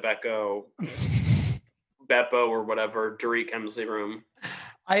Buca di Beppo or whatever Dorit Kemsley room.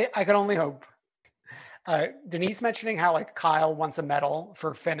 I can only hope. Denise mentioning how like Kyle wants a medal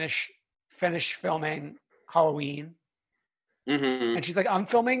for finish filming Halloween. Mm-hmm. And she's like, I'm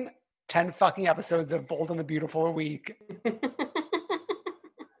filming 10 fucking episodes of Bold and the Beautiful a week.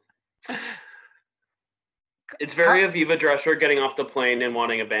 It's very Aviva Drescher getting off the plane and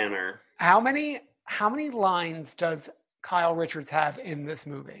wanting a banner. How many lines does Kyle Richards have in this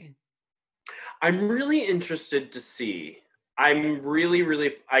movie? I'm really interested to see. I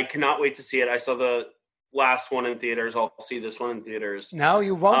cannot wait to see it. I saw the last one in theaters. I'll see this one in theaters. No,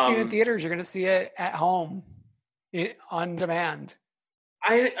 you won't see it in theaters. You're going to see it at home on demand.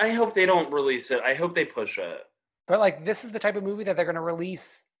 I hope they don't release it. I hope they push it. But like, this is the type of movie that they're going to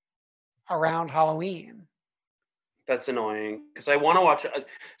release around Halloween. That's annoying because I want to watch.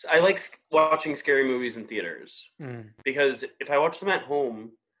 I like watching scary movies in theaters because if I watch them at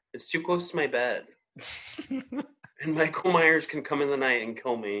home, it's too close to my bed, and Michael Myers can come in the night and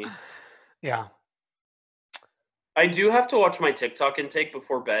kill me. Yeah, I do have to watch my TikTok intake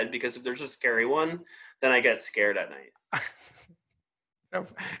before bed because if there's a scary one, then I get scared at night. So,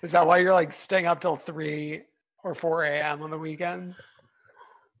 is that why you're like staying up till 3 or 4 a.m. on the weekends?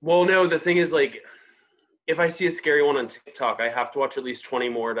 Well, no. The thing is, like, if I see a scary one on TikTok, I have to watch at least 20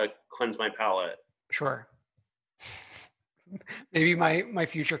 more to cleanse my palate. Sure. Maybe my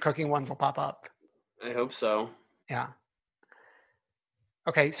future cooking ones will pop up. I hope so. Yeah.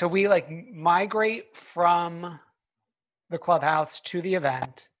 Okay, so we like migrate from the clubhouse to the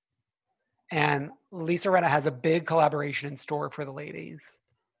event, and Lisa Rinna has a big collaboration in store for the ladies.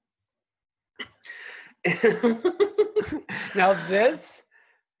 Now this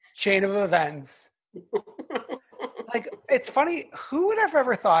chain of events, like, it's funny, who would have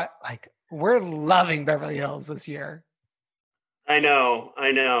ever thought, like, we're loving Beverly Hills this year? I know.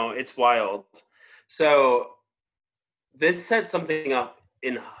 It's wild. So this set something up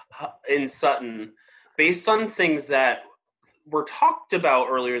in Sutton based on things that were talked about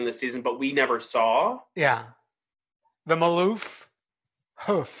earlier in the season, but we never saw. Yeah. The Maloof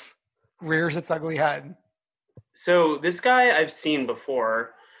hoof rears its ugly head. So this guy I've seen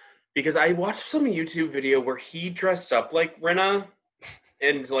before because I watched some YouTube video where he dressed up like Rinna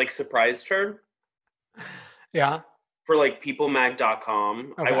and like surprised her. Yeah. For like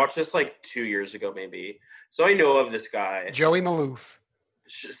peoplemag.com. Okay. I watched this like 2 years ago maybe. So I know of this guy. Joey Maloof.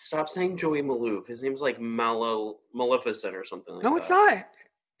 Stop saying Joey Maloof. His name's like Maleficent or something like that. No, it's not.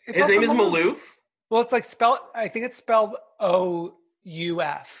 His name is Maloof? Well, it's like spelled, I think it's spelled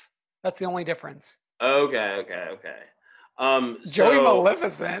O-U-F. That's the only difference. Okay. Joey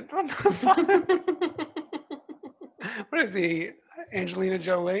Maleficent? What the fuck? What is he? Angelina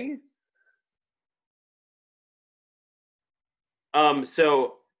Jolie?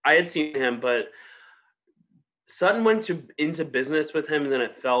 So I had seen him, but Sutton went into business with him, and then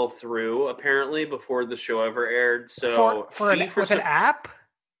it fell through apparently before the show ever aired. So with an app,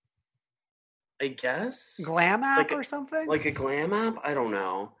 I guess, glam app or something, like a glam app. I don't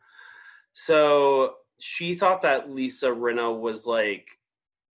know. So she thought that Lisa Rinna was like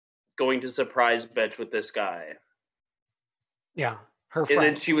going to surprise bitch with this guy. Yeah, her friend.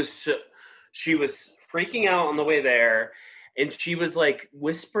 And then she was freaking out on the way there. And she was like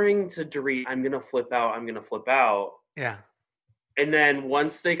whispering to Dorit, I'm going to flip out. I'm going to flip out. Yeah. And then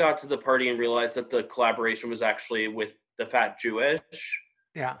once they got to the party and realized that the collaboration was actually with the Fat Jewish.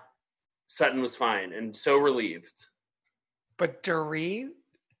 Yeah. Sutton was fine and so relieved. But Dorit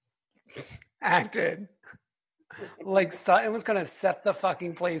acted like Sutton was going to set the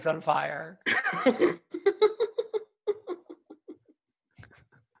fucking place on fire.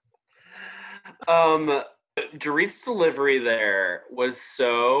 Dorit's delivery there was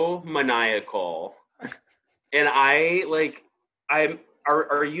so maniacal. And are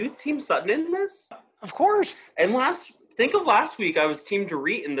you Team Sutton in this? Of course. And think of last week, I was Team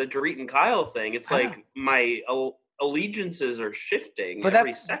Dorit in the Dorit and Kyle thing. It's like my allegiances are shifting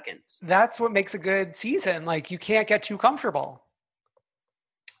every second. That's what makes a good season. Like, you can't get too comfortable.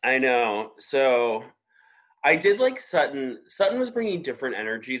 I know. So I did like Sutton. Sutton was bringing different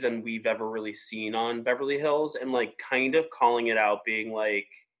energy than we've ever really seen on Beverly Hills, and like kind of calling it out, being like,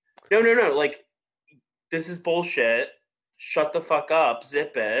 no, like, this is bullshit. Shut the fuck up.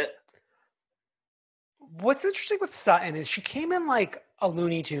 Zip it. What's interesting with Sutton is she came in like a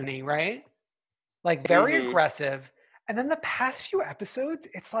Looney Tune, right? Like very aggressive. And then the past few episodes,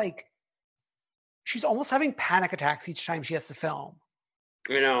 it's like she's almost having panic attacks each time she has to film.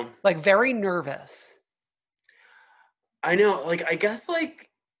 You know, like very nervous. I know. Like, I guess like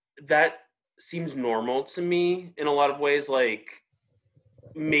that seems normal to me in a lot of ways. Like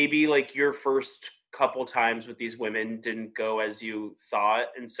maybe like your first couple times with these women didn't go as you thought.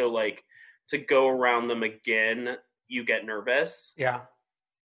 And so like to go around them again, you get nervous. Yeah.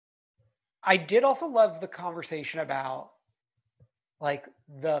 I did also love the conversation about like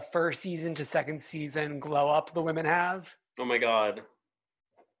the first season to second season glow up the women have. Oh my God.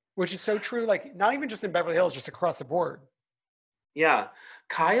 Which is so true. Like not even just in Beverly Hills, just across the board. Yeah.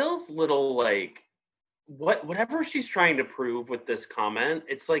 Kyle's little like, whatever she's trying to prove with this comment,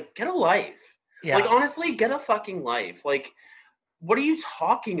 it's like, get a life. Yeah. Like, honestly, get a fucking life. Like, what are you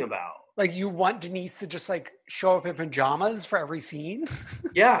talking about? Like, you want Denise to just like show up in pajamas for every scene?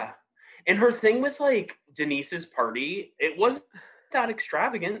 Yeah. And her thing with like Denise's party, it wasn't that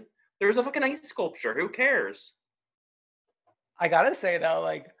extravagant. There was a fucking ice sculpture. Who cares? I gotta say though,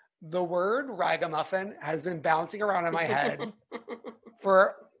 like the word ragamuffin has been bouncing around in my head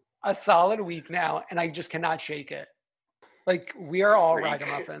for a solid week now, and I just cannot shake it. Like we are all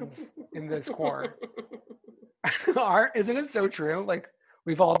ragamuffins in this core. Isn't it so true? Like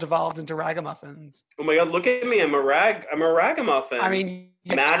we've all devolved into ragamuffins. Oh my God, look at me. I'm a ragamuffin. I mean,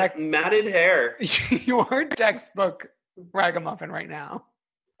 matted hair. You are textbook ragamuffin right now.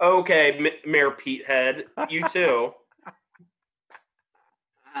 Okay, Mayor Pete Head. You too.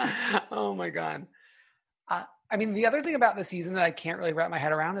 Oh my God. I mean, the other thing about the season that I can't really wrap my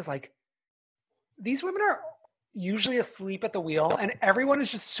head around is like, these women are usually asleep at the wheel and everyone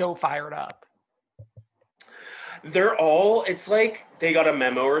is just so fired up. It's like they got a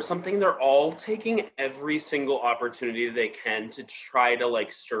memo or something. They're all taking every single opportunity they can to try to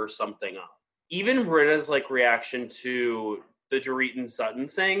like stir something up. Even Rinna's like reaction to the Dorit and Sutton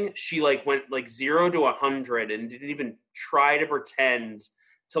thing, she like went like 0 to 100 and didn't even try to pretend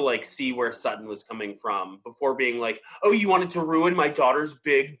to like see where Sutton was coming from before being like, oh, you wanted to ruin my daughter's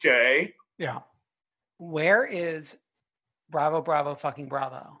big day? Yeah. Where is Bravo, Bravo, fucking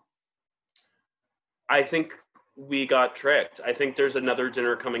Bravo? I think we got tricked. I think there's another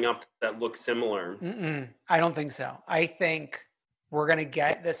dinner coming up that looks similar. I don't think so. I think we're going to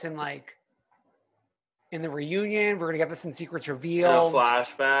get this in like, in the reunion. We're going to get this in Secrets Revealed. In a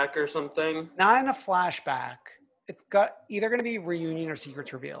flashback or something? Not in a flashback. It's got either going to be reunion or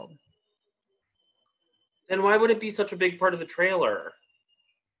Secrets Revealed. Then why would it be such a big part of the trailer?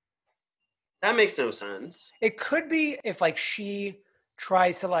 That makes no sense. It could be if like she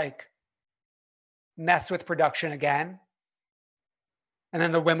tries to like mess with production again. And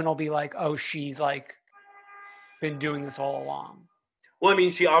then the women will be like, oh, she's like been doing this all along. Well, I mean,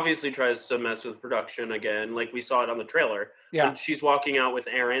 she obviously tries to mess with production again. Like we saw it on the trailer. Yeah. When she's walking out with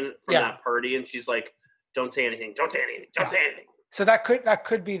Aaron from that party and she's like, don't say anything. Don't say anything. Don't say anything. So that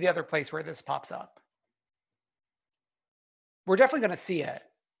could be the other place where this pops up. We're definitely going to see it.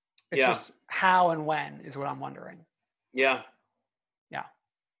 It's just how and when is what I'm wondering. Yeah. Yeah.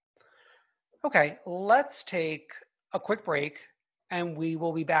 Okay, let's take a quick break, and we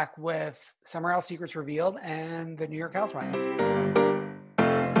will be back with Summer House Secrets Revealed and the New York Housewives.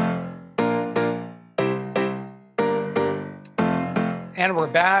 And we're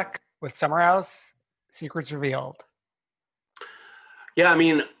back with Summer House Secrets Revealed. Yeah, I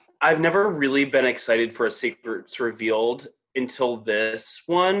mean, I've never really been excited for a Secrets Revealed until this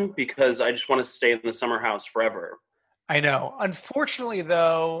one because I just want to stay in the Summer House forever. I know. Unfortunately,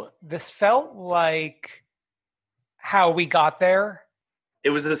 though, this felt like How We Got There.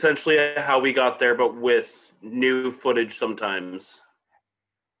 It was essentially How We Got There, but with new footage sometimes.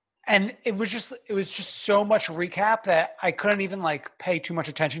 And it was just so much recap that I couldn't even like pay too much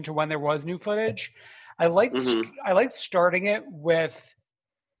attention to when there was new footage. I liked starting it with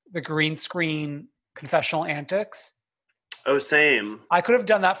the green screen confessional antics. Oh, same. I could have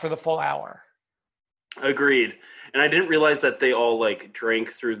done that for the full hour. Agreed. And I didn't realize that they all like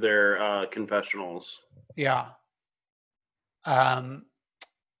drank through their confessionals. Yeah.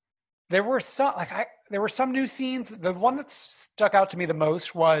 There were some new scenes. The one that stuck out to me the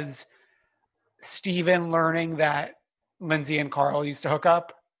most was Steven learning that Lindsay and Carl used to hook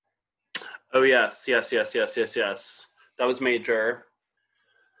up. Oh, yes. That was major.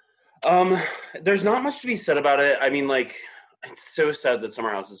 There's not much to be said about it. I mean, like, it's so sad that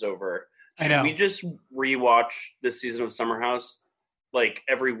Summer House is over. I know. Should we just rewatch this season of Summer House, like,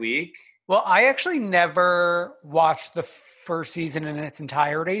 every week? Well, I actually never watched the first season in its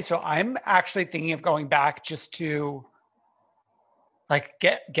entirety, so I'm actually thinking of going back just to, like,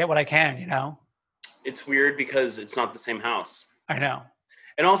 get what I can, you know? It's weird because it's not the same house. I know.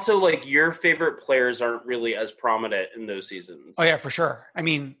 And also, like, your favorite players aren't really as prominent in those seasons. Oh, yeah, for sure. I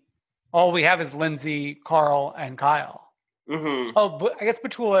mean, all we have is Lindsay, Carl, and Kyle. Mm-hmm. Oh, but I guess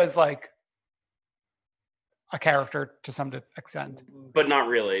Petula is, like, a character to some extent. But not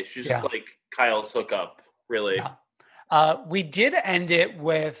really. She's just like Kyle's hookup, really. Yeah. We did end it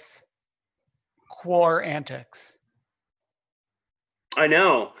with Quar antics. I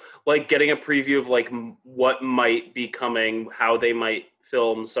know. Like getting a preview of like what might be coming, how they might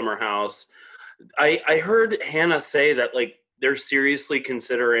film Summer House. I heard Hannah say that like they're seriously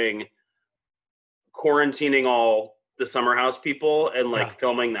considering quarantining all the Summer House people and like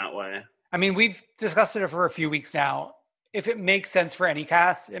filming that way. I mean, we've discussed it for a few weeks now. If it makes sense for any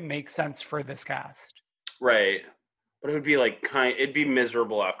cast, it makes sense for this cast. Right. But it would be like it'd be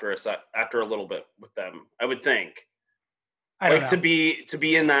miserable after a little bit with them, I would think. I don't know. To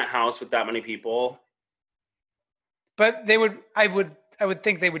be in that house with that many people. But I would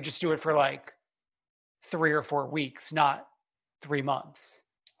think they would just do it for like 3 or 4 weeks, not 3 months.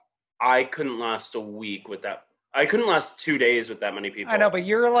 I couldn't last a week with that. I couldn't last 2 days with that many people. I know, but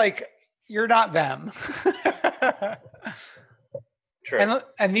you're not them. True.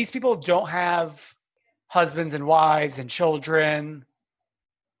 And these people don't have husbands and wives and children.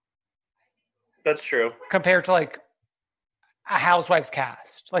 That's true. Compared to like a Housewives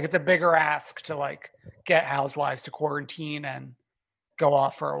cast. Like it's a bigger ask to like get Housewives to quarantine and go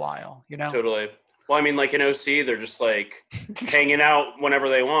off for a while, you know? Totally. Well, I mean, like in OC, they're just like hanging out whenever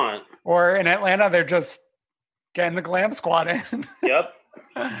they want. Or in Atlanta, they're just getting the glam squad in. Yep.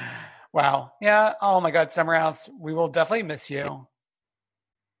 Wow. Yeah. Oh my God, Summer House. We will definitely miss you.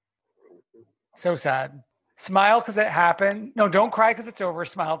 So sad. Smile because it happened. No, don't cry because it's over.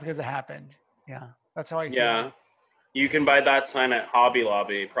 Smile because it happened. Yeah. That's how I feel. Yeah. You can buy that sign at Hobby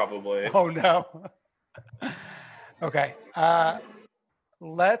Lobby, probably. Oh no. Okay.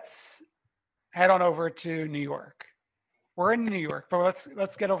 Let's head on over to New York. We're in New York, but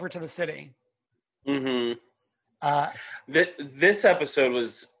let's get over to the city. Mm-hmm. This episode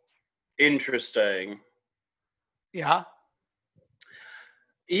was interesting. Yeah.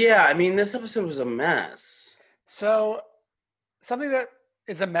 Yeah, I mean, this episode was a mess. So, something that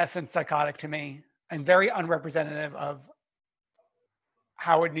is a mess and psychotic to me, and very unrepresentative of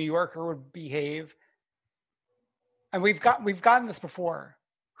how a New Yorker would behave. And we've gotten this before.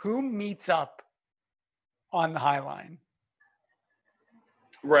 Who meets up on the High Line?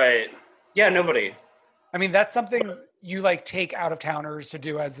 Right. Yeah, nobody. I mean, that's something you like take out of towners to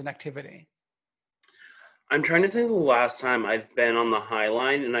do as an activity. I'm trying to think of the last time I've been on the High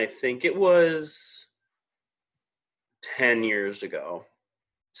Line, and I think it was 10 years ago.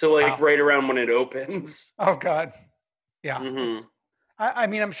 So, like, right around when it opens. Oh, God. Yeah. Mm-hmm. I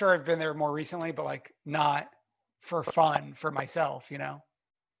mean, I'm sure I've been there more recently, but, like, not for fun for myself, you know?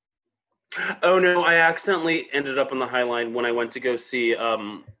 Oh, no, I accidentally ended up on the High Line when I went to go see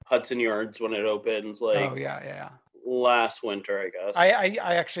Hudson Yards when it opens, like, oh, yeah. last winter, I guess.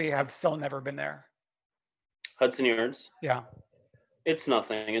 I actually have still never been there. Hudson Yards? Yeah. It's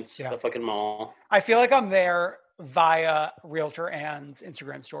nothing. It's a fucking mall. I feel like I'm there via Realtor Anne's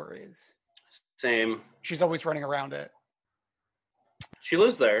Instagram stories. Same. She's always running around it. She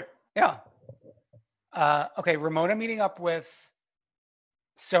lives there. Yeah. Okay, Ramona meeting up with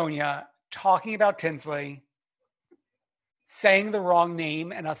Sonia, talking about Tinsley, saying the wrong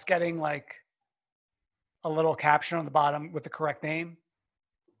name, and us getting like a little caption on the bottom with the correct name.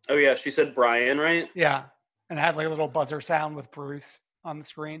 Oh, yeah. She said Brian, right? Yeah. And it had like a little buzzer sound with Bruce on the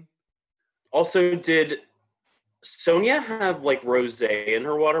screen. Also, did Sonia have like rosé in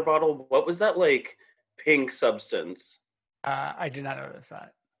her water bottle? What was that like pink substance? I did not notice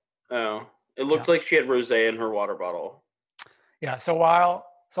that. Oh, it looked like she had rosé in her water bottle. Yeah. So while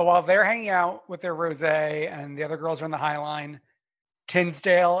they're hanging out with their rosé and the other girls are in the High Line,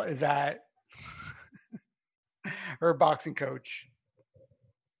 Tinsdale is at her boxing coach.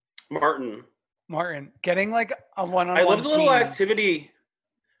 Martin getting like a one-on-one. I love the little scene. activity.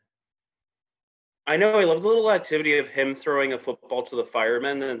 I know. I love the little activity of him throwing a football to the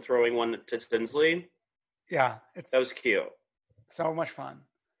firemen and then throwing one to Tinsley. Yeah, that was cute. So much fun.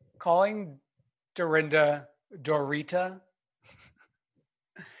 Calling Dorinda Dorita.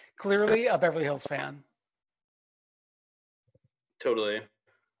 Clearly a Beverly Hills fan. Totally.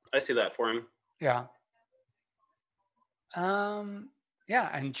 I see that for him. Yeah. Yeah,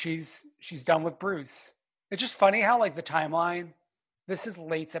 and she's done with Bruce. It's just funny how like the timeline, this is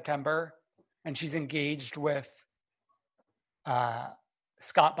late September and she's engaged with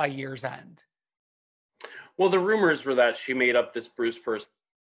Scott by year's end. Well, the rumors were that she made up this Bruce person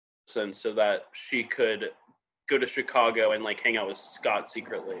so that she could go to Chicago and like hang out with Scott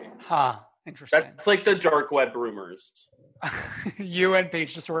secretly. Huh. Interesting. That's like the dark web rumors. You and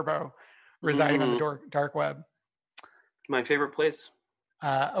Paige DeSorbo residing on the dark web. My favorite place.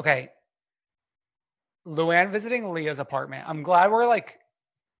 Okay. Luann visiting Leah's apartment. I'm glad we're like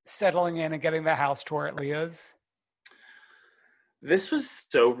settling in and getting the house tour at Leah's. This was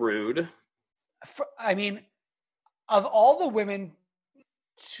so rude. I mean, of all the women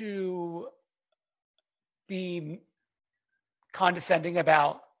to be condescending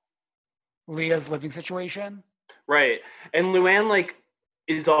about Leah's living situation. Right. And Luann like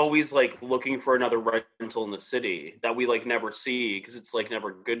is always like looking for another rental in the city that we like never see because it's like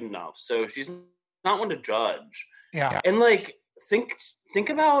never good enough. So she's not one to judge. Yeah. And like think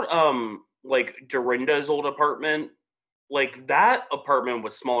about like Dorinda's old apartment. Like that apartment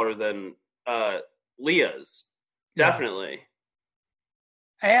was smaller than Leah's. Definitely.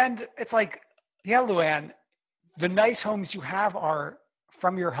 Yeah. And it's like, yeah, Luann, the nice homes you have are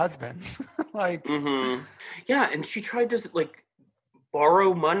from your husband. Like yeah, and she tried to like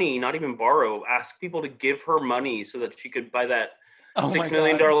borrow money, not even borrow, ask people to give her money so that she could buy that $6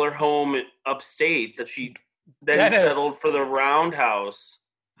 million home upstate that she then settled for the Roundhouse.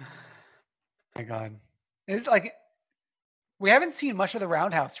 Oh my God. It's like, we haven't seen much of the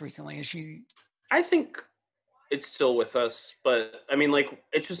Roundhouse recently. Is she? I think it's still with us, but I mean, like,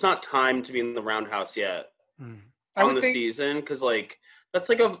 it's just not time to be in the Roundhouse yet on the season because, like, that's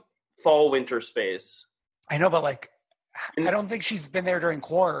like a fall winter space. I know, but like, I don't think she's been there during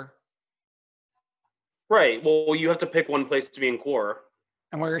core. Right. Well, you have to pick one place to be in core.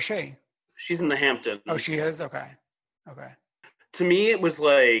 And where is she? She's in the Hamptons. Oh, she is? Okay. To me, it was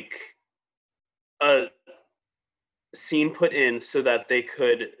like a scene put in so that they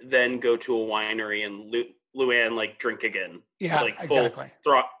could then go to a winery and Luann like drink again. Yeah, like exactly.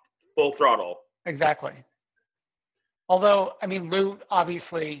 Full throttle. Exactly. Although, I mean, Lou,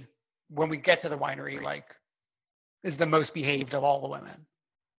 obviously, when we get to the winery, like, is the most behaved of all the women.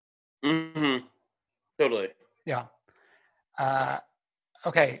 Mm-hmm. Totally. Yeah.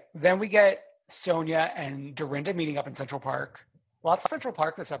 Okay. Then we get Sonia and Dorinda meeting up in Central Park. Lots of Central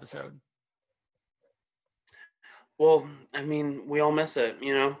Park this episode. Well, I mean, we all miss it,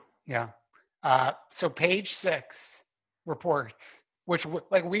 you know? Yeah. So page 6 reports, which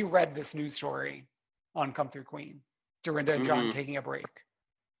like we read this news story on Come Through Queen. Dorinda and John taking a break.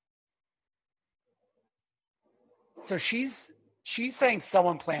 So she's saying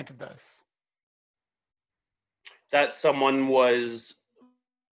someone planted this. That someone was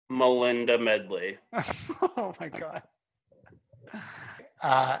Melinda Medley. Oh my God.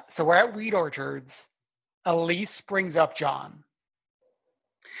 So we're at Weed Orchards. Elise brings up John.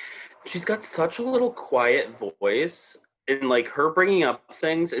 She's got such a little quiet voice. And like her bringing up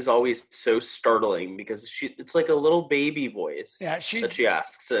things is always so startling because it's like a little baby voice that she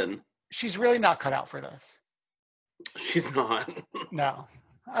asks in. She's really not cut out for this. She's not. No.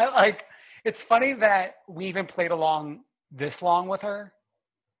 It's funny that we even played along this long with her.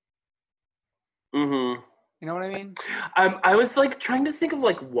 Mm-hmm. You know what I mean? I was like trying to think of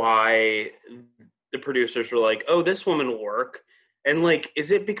like why the producers were like, "Oh, this woman will work," and like,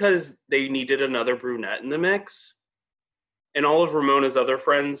 is it because they needed another brunette in the mix, and all of Ramona's other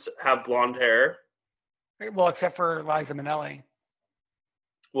friends have blonde hair? Well, except for Liza Minnelli.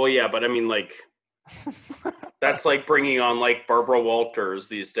 Well, yeah, but I mean, like, that's like bringing on like Barbara Walters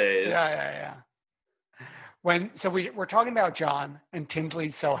these days. Yeah. We're talking about John, and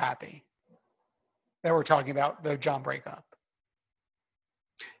Tinsley's so happy that we're talking about the John breakup.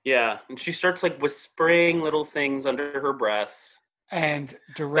 Yeah, and she starts like whispering little things under her breath. And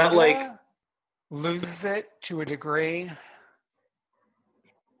Dorinda loses it to a degree.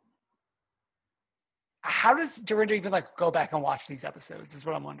 How does Dorinda even like go back and watch these episodes is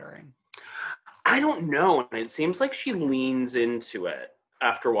what I'm wondering. I don't know. And it seems like she leans into it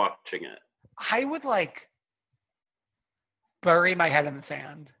after watching it. I would like bury my head in the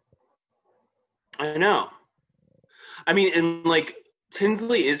sand. I know. I mean, and like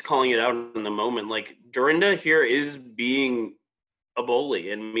Tinsley is calling it out in the moment. Like Dorinda here is being a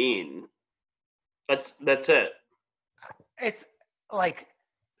bully and mean. That's it. It's like,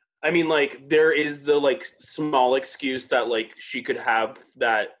 I mean, like there is the like small excuse that like she could have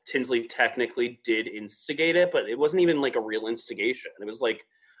that Tinsley technically did instigate it, but it wasn't even like a real instigation. It was like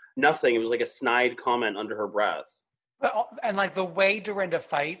nothing. It was like a snide comment under her breath. And like the way Dorinda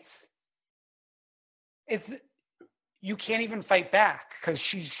fights, you can't even fight back because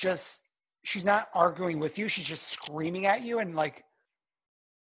she's not arguing with you. She's just screaming at you and like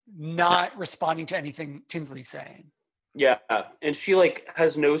not responding to anything Tinsley's saying. Yeah. And she like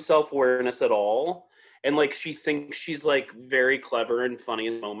has no self-awareness at all. And like she thinks she's like very clever and funny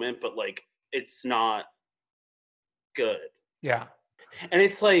in the moment, but like it's not good. Yeah. And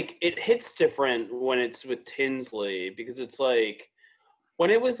it's like it hits different when it's with Tinsley because it's like when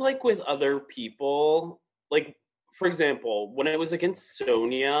it was like with other people, like for example, when it was against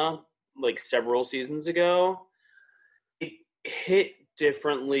Sonia like several seasons ago, it hit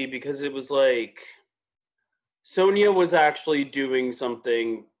differently because it was like Sonia was actually doing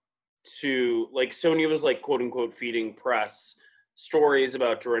something to like Sonia was like quote unquote feeding press stories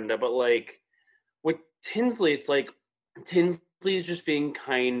about Dorinda, but like with Tinsley, it's like Tinsley's just being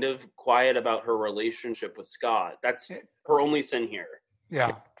kind of quiet about her relationship with Scott. That's her only sin here.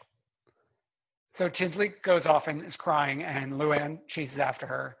 Yeah. So Tinsley goes off and is crying, and Luann chases after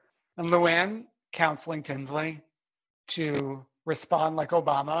her. And Luann counseling Tinsley to respond like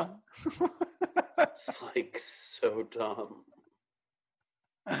Obama. It's like so dumb.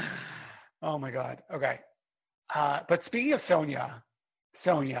 Oh my God. Okay. But speaking of Sonia, it's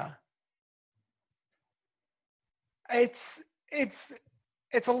a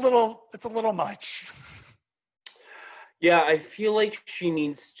little much. Yeah, I feel like she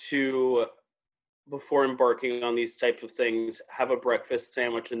needs to, before embarking on these types of things, have a breakfast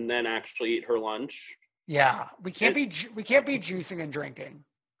sandwich and then actually eat her lunch. Yeah, we can't be juicing and drinking.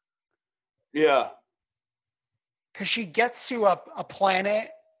 Yeah, because she gets to a planet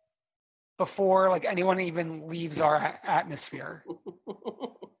before like anyone even leaves our atmosphere.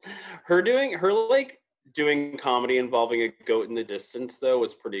 her doing comedy involving a goat in the distance though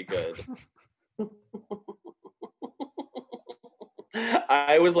was pretty good.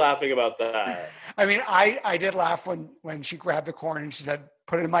 I was laughing about that. I mean, I did laugh when she grabbed the corn and she said,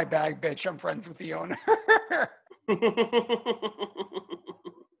 "Put it in my bag, bitch. I'm friends with the owner."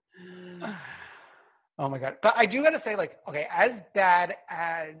 Oh my God. But I do got to say, like, okay, as bad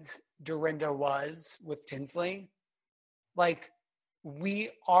as Dorinda was with Tinsley, like,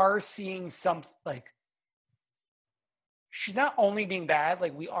 we are seeing some, like, she's not only being bad,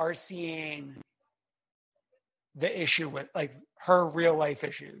 like, we are seeing the issue with, like, her real life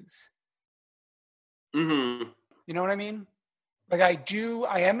issues. Mm-hmm. You know what I mean? Like, I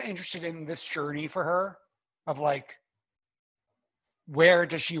am interested in this journey for her of, like, where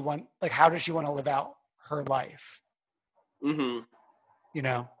does she want, like, how does she want to live out her life? Mm-hmm. You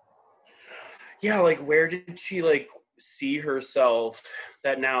know? Yeah, like where did she like see herself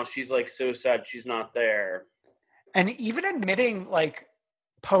that now she's like so sad she's not there? And even admitting like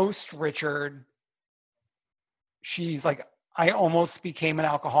post Richard, she's like, I almost became an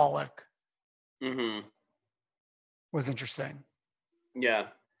alcoholic. Mm-hmm. Was interesting. Yeah.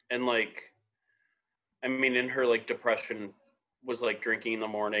 And like, I mean, in her like depression was like drinking in the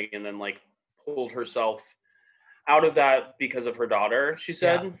morning and then like pulled herself out of that because of her daughter, she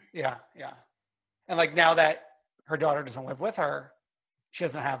said. Yeah. And like now that her daughter doesn't live with her, she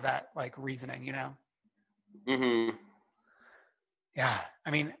doesn't have that like reasoning, you know? Mm-hmm. Yeah. I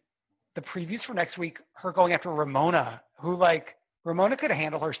mean, the previews for next week, her going after Ramona, who like Ramona could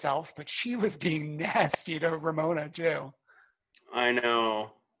handle herself, but she was being nasty to Ramona too. I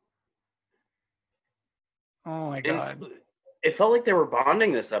know. Oh my God. And it felt like they were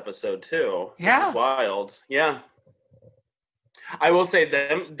bonding this episode too. Yeah. Which is wild. Yeah. I will say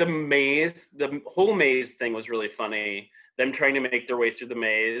the whole maze thing was really funny. Them trying to make their way through the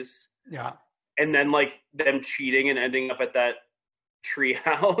maze. Yeah. And then like them cheating and ending up at that tree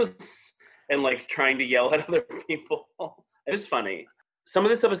house and like trying to yell at other people. It was funny. Some of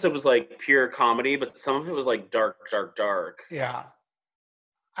this episode was like pure comedy, but some of it was like dark. Yeah.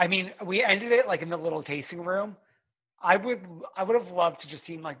 I mean, we ended it like in the little tasting room. I would have loved to just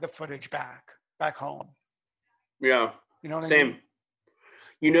seen like the footage back home. Yeah. You know what I Same. mean?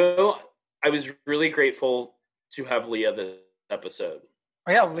 You know, I was really grateful to have Leah this episode.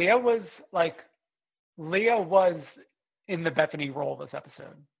 Oh, yeah, Leah was in the Bethany role this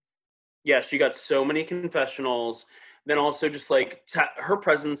episode. Yeah, she got so many confessionals. Then also just like her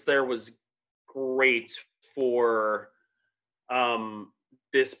presence there was great for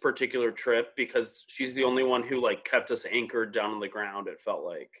this particular trip because she's the only one who like kept us anchored down on the ground, it felt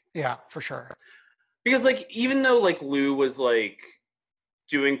like. Yeah, for sure. Because like even though like Lou was like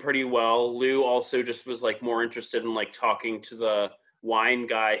doing pretty well, Lou also just was like more interested in like talking to the wine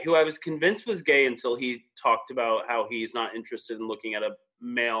guy who I was convinced was gay until he talked about how he's not interested in looking at a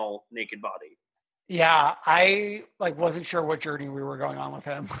male naked body. Yeah, I like wasn't sure what journey we were going on with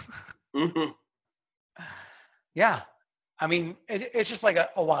him. Mm-hmm. Yeah, I mean it's just like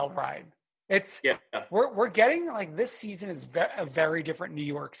a wild ride. We're getting like this season is a very different New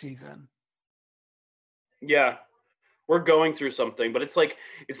York season. Yeah, we're going through something, but it's like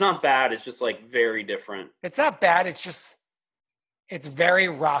it's not bad. It's just like very different. It's not bad. It's very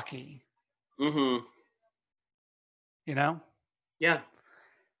rocky. Mm-hmm. You know? Yeah.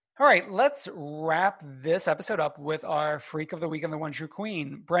 All right, let's wrap this episode up with our Freak of the Week and the One True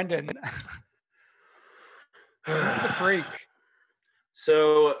Queen. Brendan, who's the freak?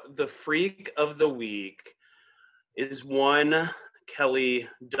 So the Freak of the Week is one Kelly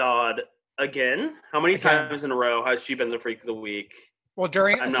Dodd again. How many times in a row has she been the Freak of the Week? Well,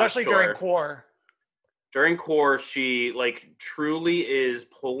 especially during Core. During Core, she like truly is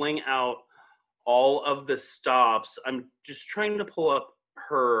pulling out all of the stops. I'm just trying to pull up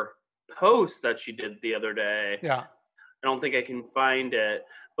her post that she did the other day. Yeah. I don't think I can find it,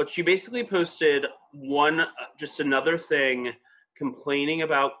 but she basically posted just another thing complaining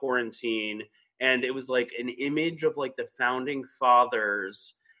about quarantine. And it was like an image of like the founding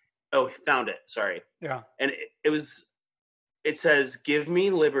fathers. Oh, found it. Sorry. Yeah. And it says, give me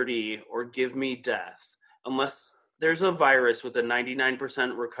liberty or give me death. Unless there's a virus with a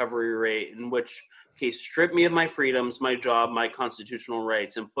 99% recovery rate, in which case strip me of my freedoms, my job, my constitutional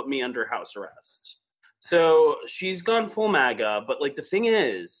rights, and put me under house arrest. So she's gone full MAGA, but like the thing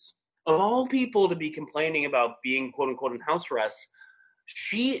is, of all people to be complaining about being quote unquote in house arrest,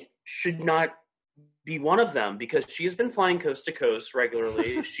 she should not be one of them because she's been flying coast to coast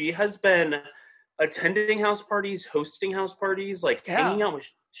regularly. She has been attending house parties, hosting house parties, like hanging out with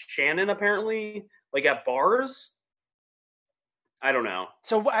Shannon apparently, like at bars. I don't know.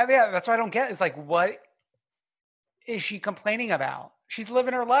 So yeah, that's what I don't get. Is like, what is she complaining about? She's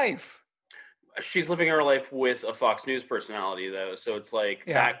living her life. She's living her life with a Fox News personality, though. So it's like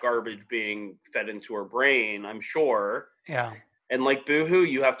that garbage being fed into her brain, I'm sure. Yeah. And like Boohoo,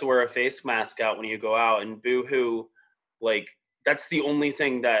 you have to wear a face mask out when you go out. And Boohoo, like, that's the only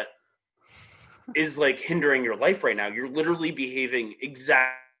thing that is like hindering your life right now. You're literally behaving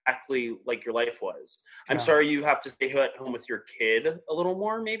exactly like your life was. I'm sorry you have to stay at home with your kid a little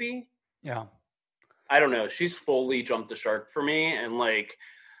more, maybe. Yeah. I don't know. She's fully jumped the shark for me. And like,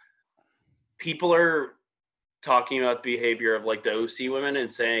 people are talking about the behavior of like the OC women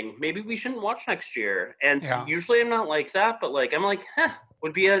and saying, maybe we shouldn't watch next year. And usually I'm not like that, but like, I'm like,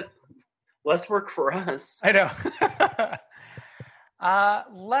 would be less work for us. I know.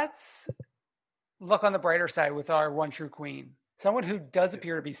 Let's look on the brighter side with our One True Queen. Someone who does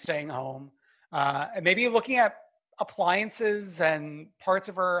appear to be staying home, and maybe looking at appliances and parts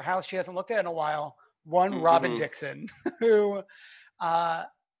of her house she hasn't looked at in a while. One Robin Dixon, who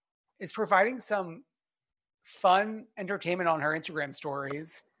is providing some fun entertainment on her Instagram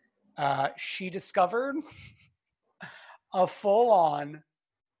stories. She discovered a full-on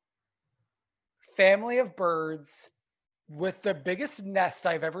family of birds with the biggest nest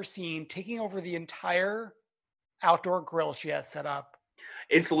I've ever seen, taking over the entire outdoor grill she has set up.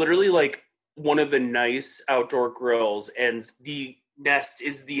 It's literally like one of the nice outdoor grills, and the nest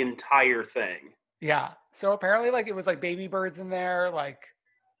is the entire thing. Yeah. So apparently, like, it was like baby birds in there, like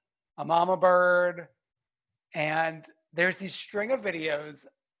a mama bird, and there's these string of videos.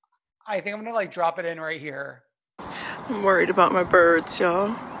 I think I'm going to drop it in right here. I'm worried about my birds,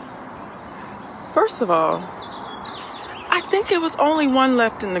 y'all. First of all, I think it was only one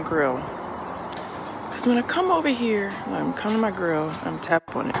left in the grill. Because when I come over here, I'm coming to my grill, I'm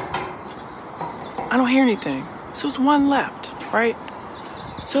tapping on it. I don't hear anything. So it's one left, right?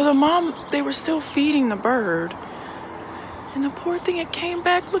 So the mom, they were still feeding the bird. And the poor thing, it came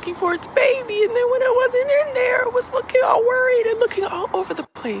back looking for its baby. And then when it wasn't in there, it was looking all worried and looking all over the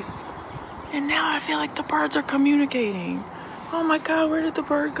place. And now I feel like the birds are communicating. Oh my God, where did the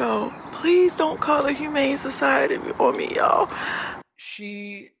bird go? Please don't call the Humane Society on me, y'all.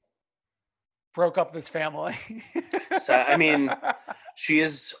 She broke up this family. So, I mean, she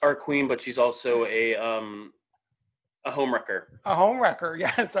is our queen, but she's also a homewrecker. A homewrecker,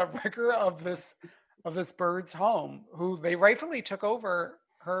 yes, a wrecker of this bird's home, who they rightfully took over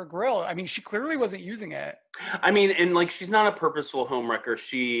her grill. I mean, she clearly wasn't using it. I mean, and she's not a purposeful homewrecker.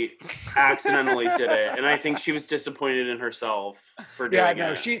 She accidentally did it, and I think she was disappointed in herself for doing it. Yeah,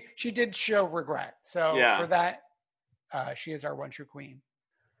 no, she did show regret. So for that, she is our one true queen.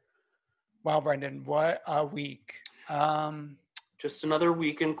 Wow, Brendan, what a week. Just another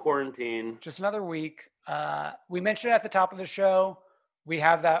week in quarantine. Just another week. We mentioned at the top of the show, we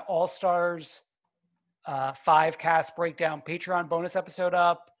have that All-Stars 5 cast breakdown Patreon bonus episode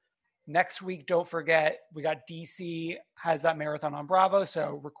up. Next week, don't forget, we got DC has that marathon on Bravo,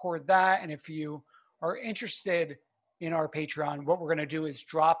 so record that. And if you are interested in our Patreon, what we're going to do is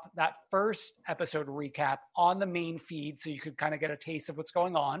drop that first episode recap on the main feed so you could kind of get a taste of what's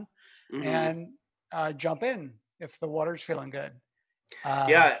going on and jump in if the water's feeling good.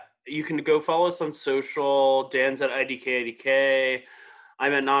 Yeah, you can go follow us on social. Dan's at IDK.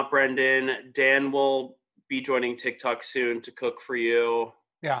 I'm at Not Brendan. Dan will be joining TikTok soon to cook for you.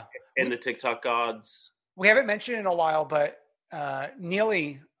 Yeah. And the TikTok gods. We haven't mentioned it in a while, but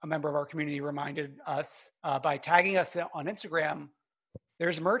Neely, a member of our community, reminded us by tagging us on Instagram.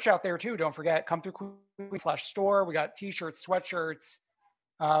 There's merch out there too. Don't forget, come through Queen/store. We got t-shirts, sweatshirts,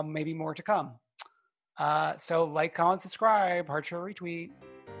 maybe more to come. So like, comment, subscribe, heart, share, retweet.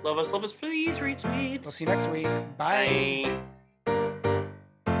 Love us, please retweet. We'll see you next week. Bye.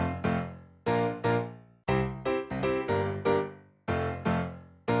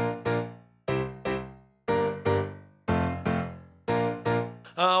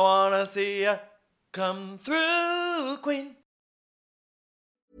 I wanna see ya come through, Queen.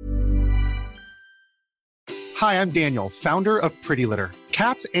 Hi, I'm Daniel, founder of Pretty Litter.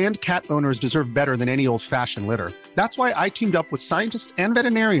 Cats and cat owners deserve better than any old-fashioned litter. That's why I teamed up with scientists and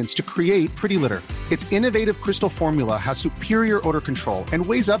veterinarians to create Pretty Litter. Its innovative crystal formula has superior odor control and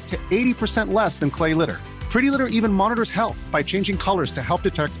weighs up to 80% less than clay litter. Pretty Litter even monitors health by changing colors to help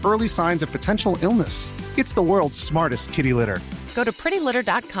detect early signs of potential illness. It's the world's smartest kitty litter. Go to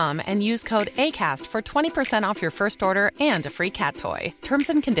prettylitter.com and use code ACAST for 20% off your first order and a free cat toy. Terms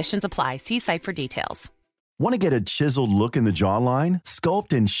and conditions apply. See site for details. Want to get a chiseled look in the jawline?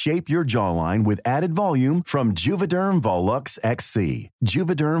 Sculpt and shape your jawline with added volume from Juvederm Volux XC.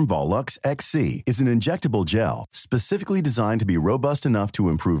 Juvederm Volux XC is an injectable gel specifically designed to be robust enough to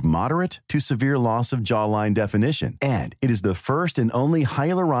improve moderate to severe loss of jawline definition. And it is the first and only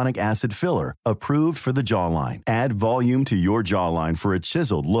hyaluronic acid filler approved for the jawline. Add volume to your jawline for a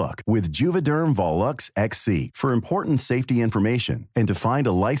chiseled look with Juvederm Volux XC. For important safety information and to find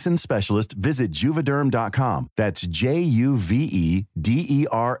a licensed specialist, visit Juvederm.com. That's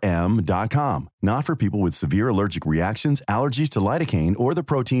Juvederm.com. Not for people with severe allergic reactions, allergies to lidocaine, or the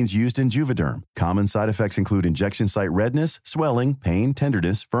proteins used in Juvederm. Common side effects include injection site redness, swelling, pain,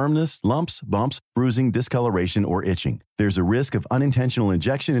 tenderness, firmness, lumps, bumps, bruising, discoloration, or itching. There's a risk of unintentional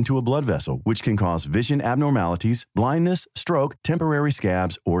injection into a blood vessel, which can cause vision abnormalities, blindness, stroke, temporary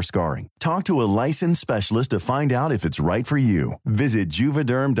scabs, or scarring. Talk to a licensed specialist to find out if it's right for you. Visit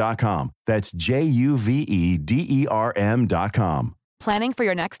Juvederm.com. That's Juvederm.com. Planning for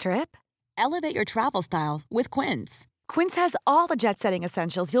your next trip? Elevate your travel style with Quince. Quince has all the jet-setting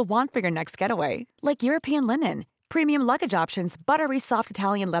essentials you'll want for your next getaway, like European linen, premium luggage options, buttery soft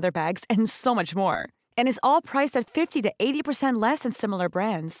Italian leather bags, and so much more. And is all priced at 50 to 80% less than similar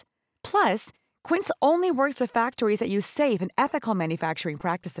brands. Plus, Quince only works with factories that use safe and ethical manufacturing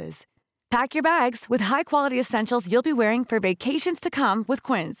practices. Pack your bags with high-quality essentials you'll be wearing for vacations to come with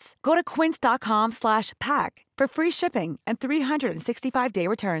Quince. Go to quince.com/pack for free shipping and 365-day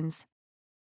returns.